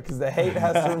to do it because the hate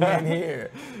has to remain here.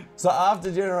 So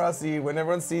after GenerOZity, when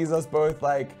everyone sees us both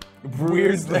like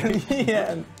bruised and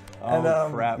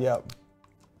crap. Yep.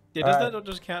 Yeah, does that not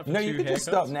just count for No, two you could just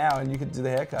haircuts? stop now and you could do the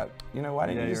haircut. You know, why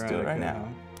didn't you just do it right now?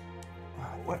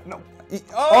 What? No.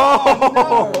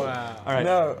 Oh! No. Wow. All right.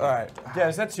 No, all right. Yeah,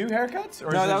 is that two haircuts?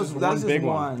 Or No, is that it was just that's one just big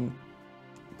one.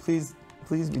 Please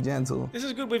be gentle. This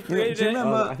is good. We've You know, created do you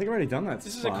remember? I think I've already done that.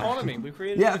 This is spot. economy. We've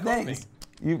created Yeah, an economy. thanks.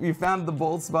 You found the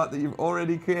bold spot that you've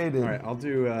already created. All right, I'll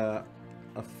do a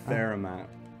fair amount.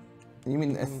 You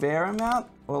mean a fair amount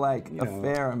or like You a know.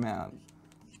 fair amount?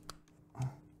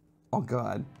 Oh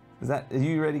God, are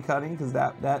you already cutting? Because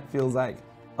that feels like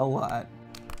a lot.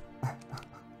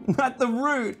 Not the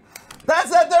root.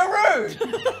 That's not the root.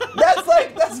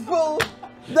 That's full.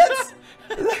 That's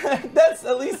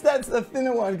at least that's the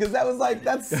thinner one because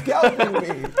that's scalping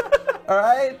me. All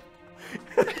right.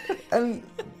 And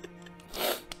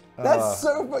that's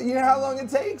so. You know how long it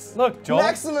takes? Look, Joel.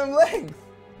 Maximum length.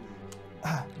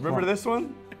 Remember this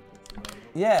one?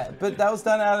 Yeah, but that was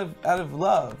done out of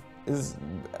love. Is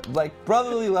like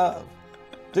brotherly love.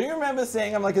 Do you remember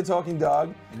saying I'm like a talking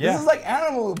dog? Yeah. This is like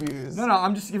animal abuse. No,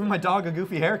 I'm just giving my dog a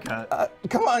goofy haircut.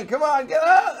 Come on, get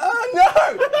out! Oh no!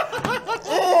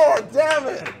 Oh, damn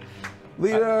it!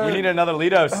 Leader. We need another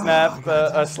Lido snap,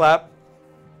 a slap.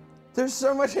 There's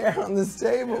so much hair on this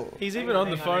table. He's even on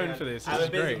the phone for this. This I'm is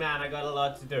a busy great. man. I got a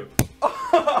lot to do.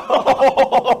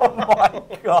 Oh my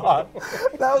God!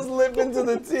 That was lip into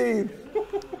the teeth.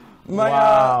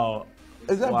 Wow.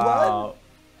 Is that blood?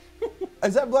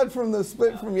 Is that blood from the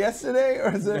split from yesterday,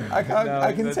 or is it? I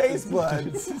can taste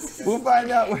blood. We'll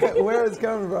find out where it's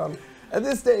coming from. At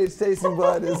this stage, tasting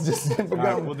blood is just become All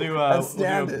right, we'll do a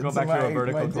standard. go back to a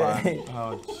vertical my climb. day.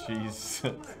 Oh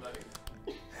jeez.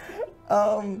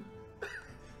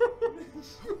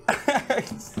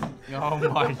 Oh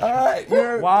my God. All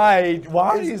right,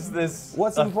 Why is this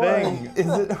what's a important thing?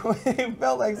 is it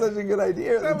felt like such a good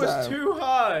idea at That the was time. too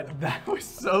hard. That was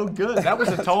so good. That was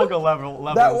a Tolga level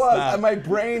That was, snap. and my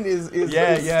brain is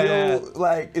Yeah, still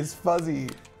like is fuzzy.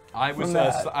 I was from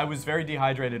that. I was very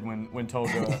dehydrated when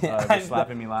Tolga I was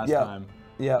slapping me last Yep. time.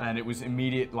 Yeah. And it was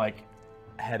immediate like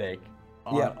headache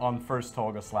on, Yep. on first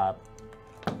Tolga slap.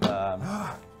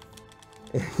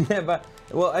 Yeah, but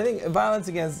well, I think violence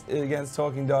against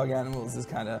talking dog animals is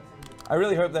kind of. I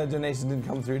really hope that donation didn't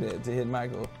come through to hit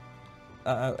Michael.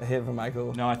 Hit for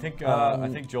Michael. No, I think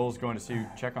Joel's going to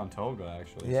check on Tolga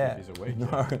actually. Yeah. See if he's awake.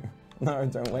 No,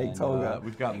 don't wake And, Tolga.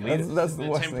 we've got Lido. That's the The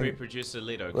worst temporary thing. producer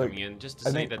Lido Look, coming in just to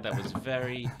I say think- that was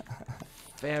very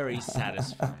very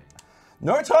satisfying.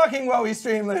 No talking while we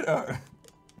stream later.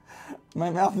 My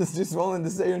mouth is just swollen to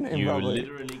say your name You probably.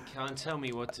 literally can't tell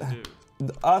me what to do.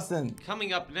 Austin.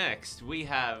 Coming up next, we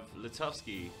have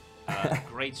Litovsky,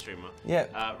 great streamer,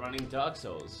 running Dark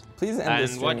Souls. Please end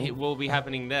this And stream. what will be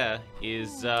happening there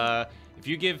is, if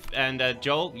you give, and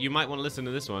Joel, you might want to listen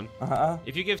to this one.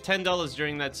 If you give $10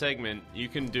 during that segment, you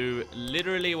can do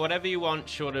literally whatever you want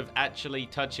short of actually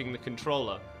touching the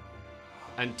controller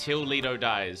until Leto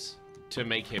dies to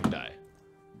make him die.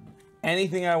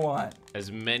 Anything I want.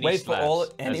 As many Wait for all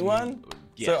slaps as anyone?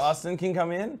 yes. So Austin can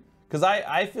come in? Because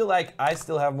I feel like I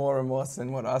still have more remorse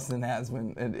than what Austin has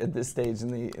when at this stage in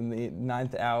the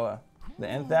 9th hour. The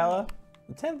 10th hour?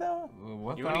 The 10th hour?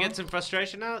 What You want to get some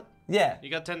frustration out? Yeah. You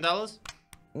got $10?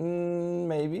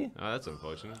 Maybe. Oh, that's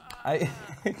unfortunate.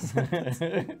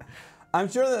 I'm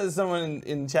sure that someone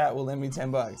in chat will lend me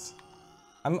 $10.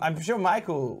 I'm sure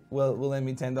Michael will lend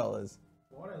me $10.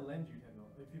 Why don't I lend you $10?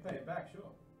 If you pay it back, sure.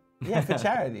 Yeah, for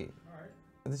charity. All right.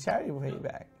 The charity will pay you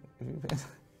back. If you pay.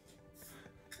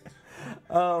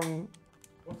 What's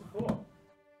it for?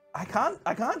 I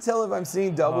can't tell if I'm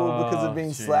seeing double because of being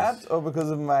jeez. slapped or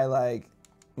because of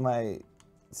my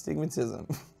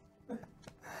stigmatism.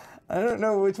 I don't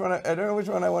know which one. I don't know which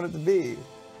one I want it to be.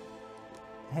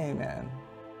 Hey man,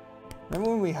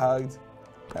 remember when we hugged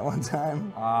that one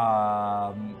time?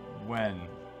 When?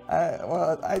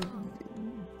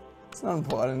 It's not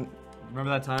important.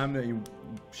 Remember that time that you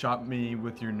shot me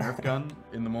with your Nerf gun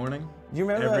in the morning? Do you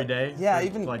remember Every that? day? Yeah, for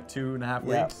even like 2.5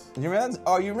 yeah. weeks? Do you remember that?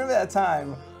 Oh, you remember that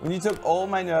time when you took all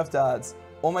my Nerf darts,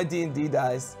 all my D&D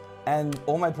dice, and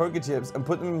all my poker chips and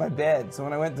put them in my bed. So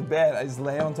when I went to bed, I just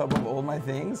lay on top of all my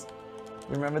things.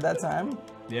 You remember that time?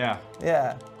 Yeah.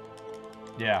 Yeah.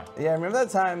 Yeah. Yeah, remember that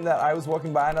time that I was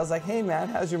walking by and I was like, hey man,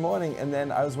 how's your morning? And then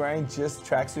I was wearing just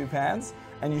tracksuit pants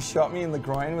and you shot me in the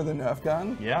groin with a Nerf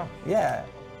gun? Yeah. Yeah.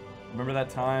 Remember that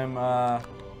time,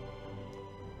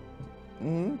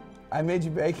 I made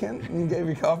you bacon and gave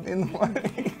you coffee in the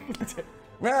morning.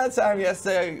 Remember that time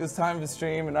yesterday, it was time to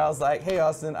stream and I was like, hey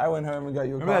Austin, I went home and got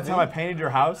you a Remember coffee. that time I painted your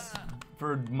house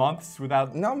for months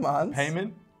without No months.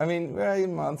 payment? I mean, we're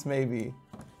in months maybe.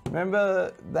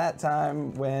 Remember that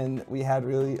time when we had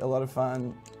really a lot of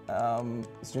fun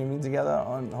streaming together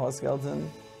on Horse Skeleton,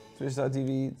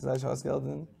 twitch.tv/Horse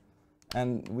Skeleton,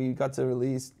 and we got to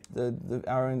release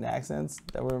our own accents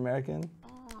that were American.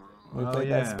 We played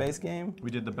that space game. We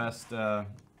did the best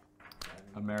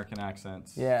American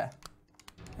accents. Yeah,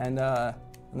 and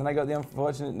then I got the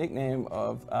unfortunate nickname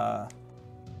of I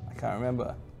can't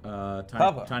remember.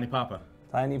 Papa. Tiny Papa.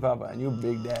 Tiny Papa, and you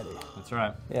Big Daddy. That's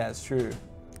right. Yeah, it's true.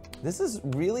 This is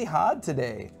really hard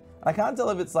today. I can't tell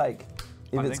if it's like,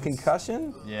 if it's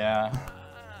concussion. Yeah.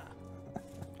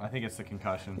 I think it's the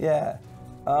concussion. Yeah.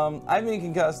 I've been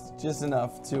concussed just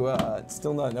enough to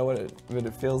still not know what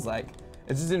it feels like.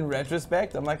 It's just in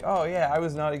retrospect, I'm like, oh yeah, I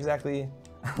was not exactly.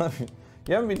 You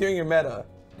haven't been doing your meta.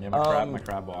 Yeah, my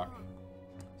crab walk.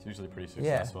 It's usually pretty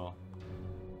successful.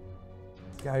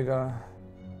 This guy go.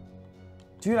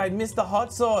 Dude, I missed the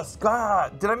hot sauce.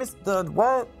 God, did I miss the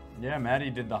what? Yeah, Maddie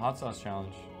did the hot sauce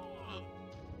challenge.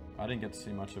 I didn't get to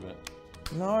see much of it.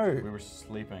 No. We were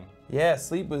sleeping. Yeah,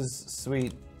 sleep was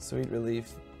sweet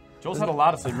relief. Joel's had a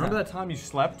lot of sleep. Remember that time you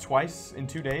slept twice in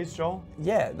 2 days, Joel?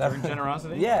 Yeah. During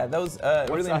GenerOZity? Yeah, that was What's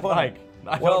really that important.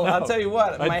 like? Well, I'll tell you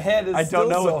what, my head is I still don't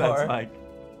know sore. what that's like.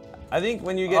 I think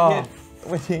when you get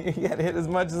hit as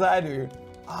much as I do,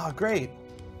 great.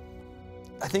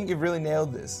 I think you've really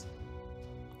nailed this.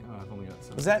 Oh, I've only got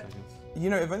 7 Was that, seconds.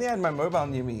 you know, if only I had my mobile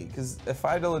near me, because a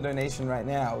 $5 donation right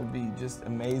now would be just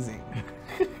amazing.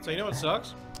 So you know what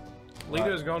sucks?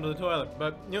 Leto's gone to the toilet,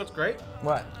 but you know what's great?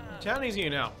 What? Townie's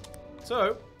here now.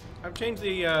 So, I've changed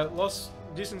the loss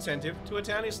disincentive to a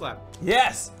Townie slap.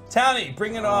 Yes! Townie,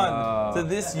 bring it on to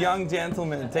this young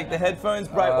gentleman. Take the headphones,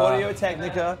 Bright Audio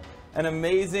Technica, an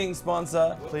amazing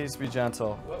sponsor. Please be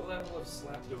gentle. What level of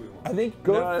slap do we want? I think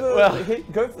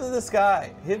go for the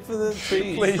sky, hit for the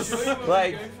trees. Please.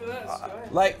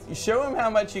 like show him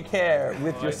how much you care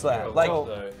with your slap. Like,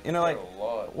 you know, like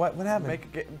what happened?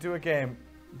 Do a game.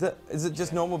 Is it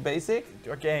just normal basic?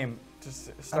 Do a game.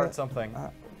 Just start something.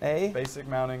 Basic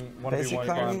mounting, 1v1 Basic fun.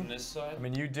 mounting? From this side? I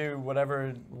mean, you do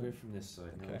whatever. We'll go from this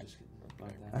side. No, Okay. just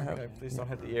like that. Okay, please don't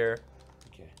hit the ear.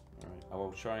 Okay, alright. I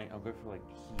will try, I'll go for like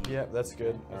here. Yeah, that's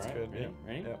good. That's Alright, good. ready?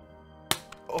 Yeah. Ready? Yeah.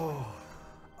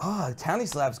 Oh, Townie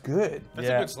slap's good. That's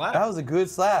Yeah. a good slap. That was a good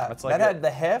slap. That's like that had the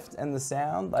heft and the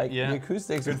sound, like the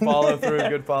acoustics. Good follow through.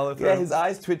 Good follow through. Yeah, his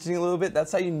eyes twitching a little bit.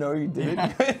 That's how you know you did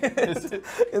it.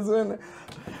 It's when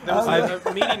There was a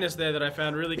meatiness there that I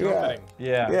found really comforting.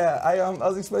 Yeah. Yeah, I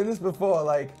was explaining this before.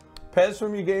 Like, Pez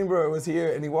from Your Game Bro was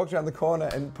here, and he walked around the corner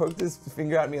and poked his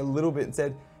finger at me a little bit and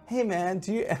said, "Hey man,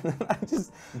 do you?" And then I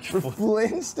just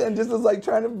flinched and just was like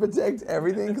trying to protect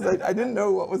everything because I didn't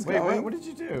know what was Wait, coming. what did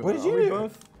you do? What did you we do?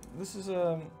 Both, this is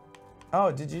Oh,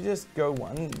 did you just go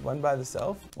one by the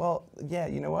self? Well, yeah.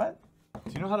 You know what?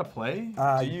 Do you know how to play?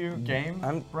 Do you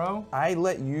game, bro? I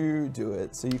let you do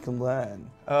it so you can learn.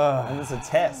 And it's a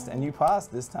test, and you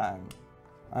passed this time.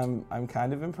 I'm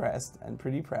kind of impressed and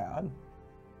pretty proud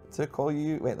to call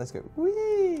you. Wait, let's go.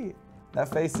 Whee! That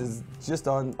face is just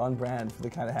on brand for the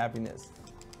kind of happiness.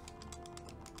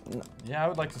 Yeah, I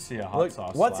would like to see a hot Look,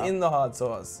 sauce. what's slap. in the hot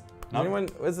sauce? Nothing. Anyone?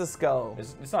 Where's the skull?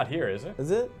 It's not here, is it?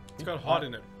 Is it? It's got hot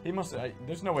in it. He must.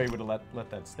 There's no way he would have let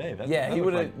that stay. Yeah, that he looked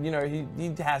would have. like- You know, he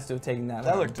has to have taken that.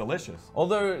 That out. looked delicious.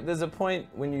 Although there's a point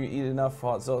when you eat enough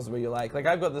hot sauce where you're like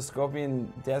I've got the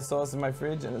scorpion death sauce in my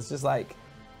fridge, and it's just like,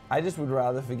 I just would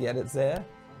rather forget it's there.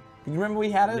 You remember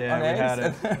we had it Yeah, on we eggs? had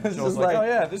it. And it's Joel's just like, oh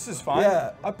yeah, this is fine.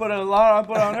 Yeah. I put it a lot. I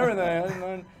put it on everything.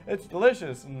 and it's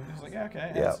delicious. And he's like, yeah,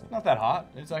 okay. Yeah. It's not that hot.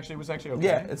 It was actually okay.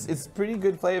 Yeah, it's pretty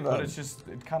good flavor. But it's just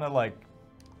it kind of like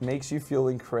makes you feel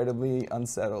incredibly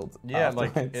unsettled. yeah, like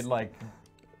afterwards. it like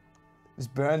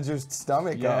just burns your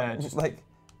stomach Yeah, up. just- like,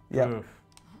 yeah. oof.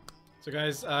 So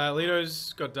guys,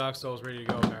 Lito's got Dark Souls ready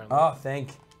to go apparently. Oh, thank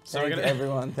So we're gonna-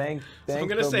 everyone. Thank. So I'm thank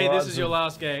gonna the say this gods is your of-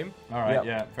 last game. All right, Yep.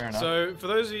 yeah, fair enough. So for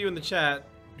those of you in the chat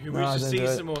who No, wish to don't see do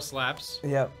it. some more slaps,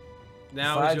 Yep.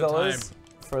 now is your time. $5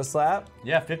 for a slap.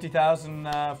 yeah, 50,000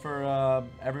 for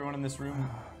everyone in this room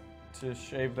to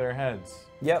shave their heads.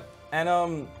 Yep.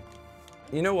 And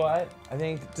you know what? I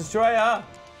think Destroyer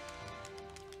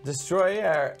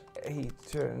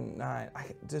 829.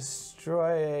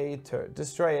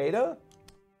 Destroyator.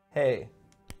 Hey,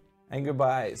 and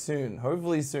goodbye soon.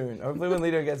 Hopefully soon. Hopefully when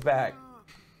Lito gets back.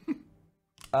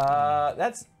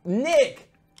 That's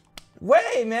Nick.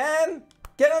 Wait, man.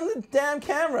 Get on the damn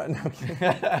camera. No, I'm kidding.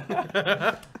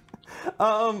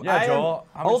 Yeah, Joel.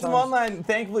 how many Ultima times- Online,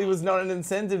 thankfully, was not an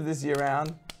incentive this year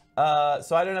round.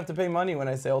 So I don't have to pay money when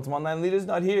I say Ultima Online. Lito's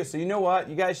not here, so you know what?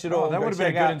 You guys should all that go would have been a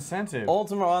check good out incentive.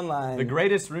 Ultima Online. The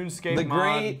greatest RuneScape the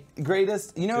mod.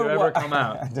 greatest. You know to what? ever come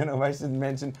out. I don't know if I should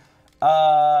mention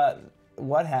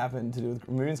what happened to do with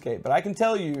RuneScape, but I can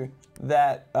tell you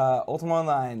that Ultima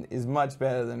Online is much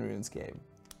better than RuneScape.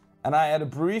 And I had a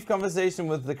brief conversation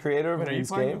with the creator of Wait, are you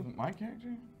playing RuneScape. with my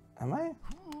character? Am I?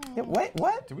 Yeah, wait,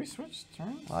 what? Did we switch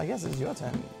turns? Well, I guess it's your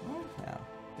turn What? now.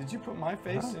 Did you put my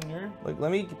face in your? Look,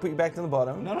 let me put you back to the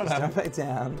bottom. No, no, Just no. jump back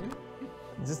down.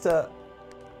 Just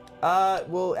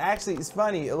well, actually, it's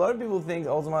funny. A lot of people think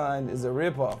Ultima Online is a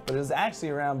ripoff, but it was actually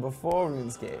around before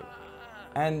RuneScape.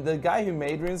 And the guy who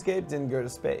made RuneScape didn't go to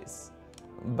space.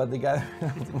 But the guy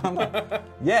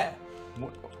yeah.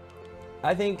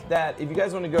 I think that if you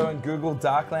guys want to go and Google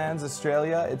Darklands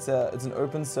Australia, it's an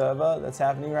open server that's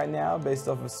happening right now based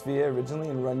off of Sphere originally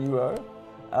and RunUO.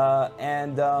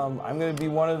 And I'm going to be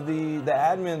one of the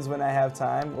admins when I have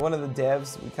time. One of the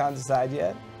devs. We can't decide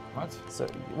yet. What? So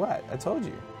what? I told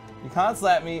you. You can't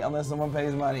slap me unless someone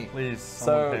pays money. Please.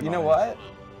 So you know what?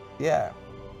 Yeah.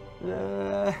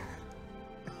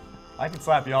 I can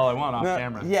slap you all I want off No,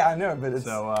 camera. yeah, I know, but it's.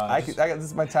 So, I got this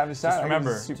is my time to shine. Just I can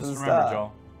remember, shoot for just the remember, star.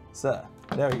 Joel. So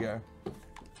there we go.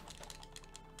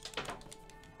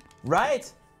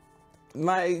 Right.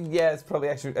 It's probably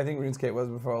actually. I think RuneScape was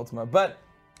before Ultima, but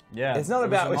Yeah. It's not it was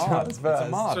about a which mod. one's It's a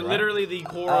first. mod, So right? literally the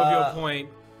core of your point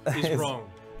is wrong.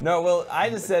 no. Well, I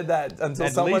just said that until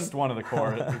At someone. least one of the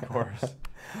cores.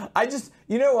 I just,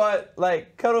 you know what?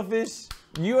 Like, Cuttlefish,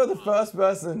 you are the first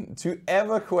person to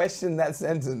ever question that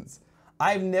sentence.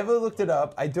 I've never looked it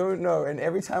up. I don't know. And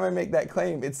every time I make that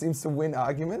claim, it seems to win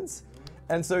arguments.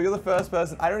 And so you're the first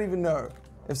person. I don't even know.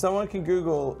 If someone can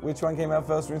Google which one came out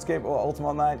first, RuneScape or Ultima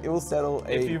Online, it will settle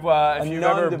If you've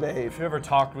non-debate. ever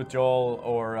talked with Joel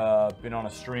or been on a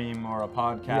stream or a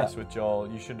podcast Yeah. with Joel,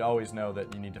 you should always know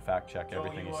that you need to fact check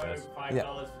everything he says. $5 Yeah.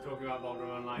 for talking about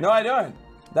Ultima Online. No, I don't.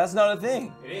 That's not a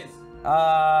thing. It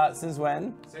is. Since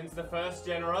when? Since the first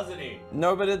GenerOZity.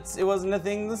 No, but it wasn't a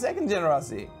thing the second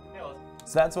GenerOZity. Yeah, it was.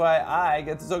 So that's why I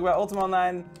get to talk about Ultima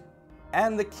Online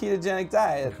and the ketogenic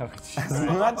diet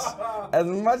as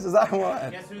much as I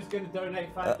want. Guess who's going to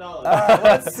donate $5? All right,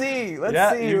 let's see. Let's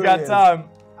Yeah, see. you've who got it is. time.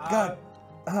 God.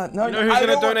 No, You know who's I going to don't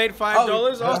want- donate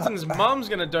 $5? Oh, Austin's mom's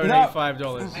going to donate No.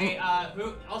 $5. Hey,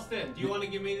 Austin, do you want to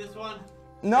give me this one?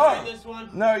 No. Give me this one?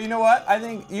 No, you know what? I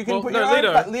think you can Well, put no,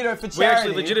 your Lito, own Lito for charity. We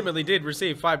actually legitimately did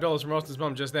receive $5 from Austin's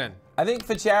mom just then. I think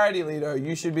for charity, Lito,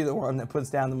 you should be the one that puts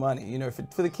down the money. You know,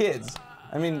 for the kids.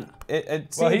 I mean,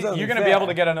 it Well, seems you're going to unfair. be able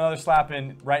to get another slap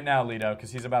in right now, Lito,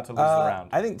 because he's about to lose the round.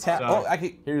 I think So, I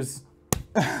could. here's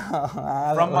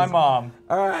That from my was- mom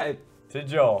All right. to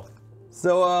Joel.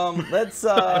 So let's.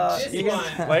 This you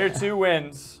guys- one Player 2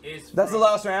 wins. is That's the from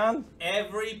last round.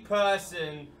 every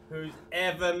person who's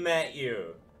ever met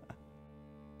you.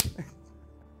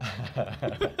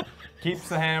 Keeps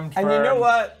the hand And firm. you know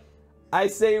what? I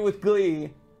say with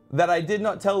glee that I did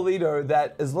not tell Lito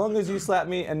that as long as you slap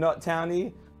me and not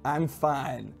Townie, I'm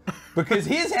fine. Because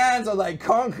his hands are like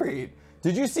concrete.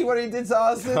 Did you see what he did to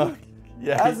Austin?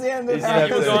 Yeah, That's the end of he's that.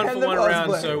 You were stepped gone in. for one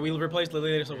round, so we'll replace the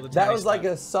latest with the That was like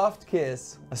a soft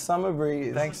kiss, a summer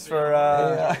breeze. Thanks for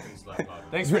Yeah.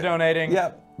 thanks for donating.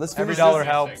 Yep. Let's Every finish dollar this.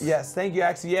 helps. Yes, thank you,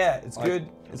 actually. Yeah, it's Like, good.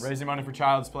 It's, Raising money for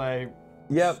Child's Play.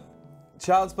 yep.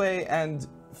 Child's Play and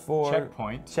for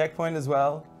Checkpoint as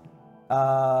well.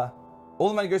 All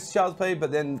the money goes to Child's Play,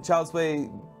 but then Child's Play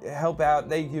help out.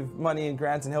 They give money and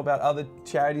grants and help out other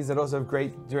charities that also have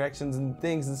great directions and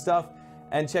things and stuff.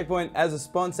 And Checkpoint as a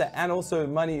sponsor, and also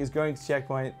money is going to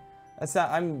Checkpoint. That's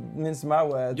not, I'm mincing my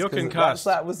words. You're 'cause concussed.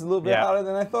 That slap was a little bit Yeah. harder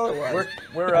than I thought it was.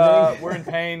 We're in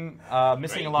pain,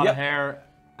 missing a lot Yep. of hair,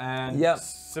 and Yep.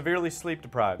 severely sleep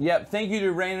deprived. Yep, thank you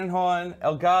to Rain and Horn,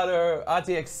 Elgato,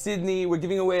 RTX Sydney. We're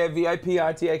giving away a VIP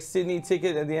RTX Sydney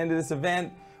ticket at the end of this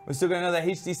event. We've still got another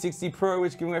HD60 Pro,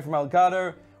 which we're giving away from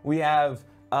Elgato. We have,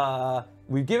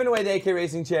 we've given away the AK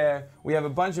Racing Chair. We have a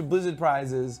bunch of Blizzard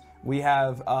prizes. We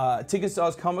have tickets to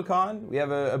Oz Comic Con. We have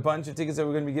a bunch of tickets that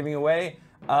we're going to be giving away.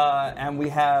 And we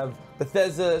have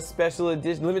Bethesda special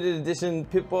edition, limited edition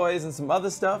Pip Boys and some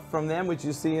other stuff from them, which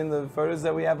you see in the photos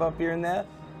that we have up here and there.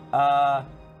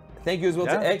 Thank you as well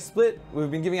to XSplit.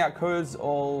 We've been giving out codes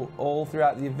all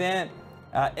throughout the event.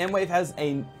 M-Wave has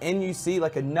a NUC,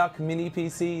 like a NUC mini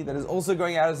PC, that is also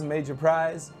going out as a major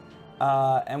prize.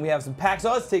 And we have some PAX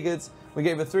Oz tickets. We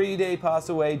gave a 3-day pass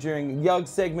away during Yug's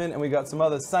segment, and we got some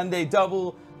other Sunday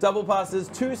double passes,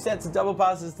 2 sets of double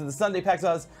passes to the Sunday PAX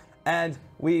Oz. And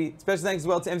special thanks as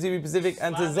well to MTV Pacific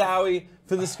and to Zowie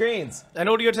for the screens. And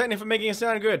Audio Technica for making it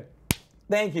sound good.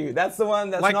 Thank you. That's the one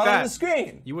that's Like not that. on the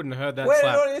screen. You wouldn't have heard that Where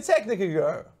slap. did Audio Technica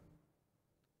go?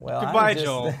 Well, Goodbye, I'm just-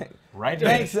 Joel. Right here.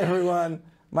 Thanks, everyone.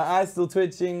 My eye's still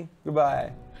twitching.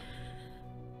 Goodbye.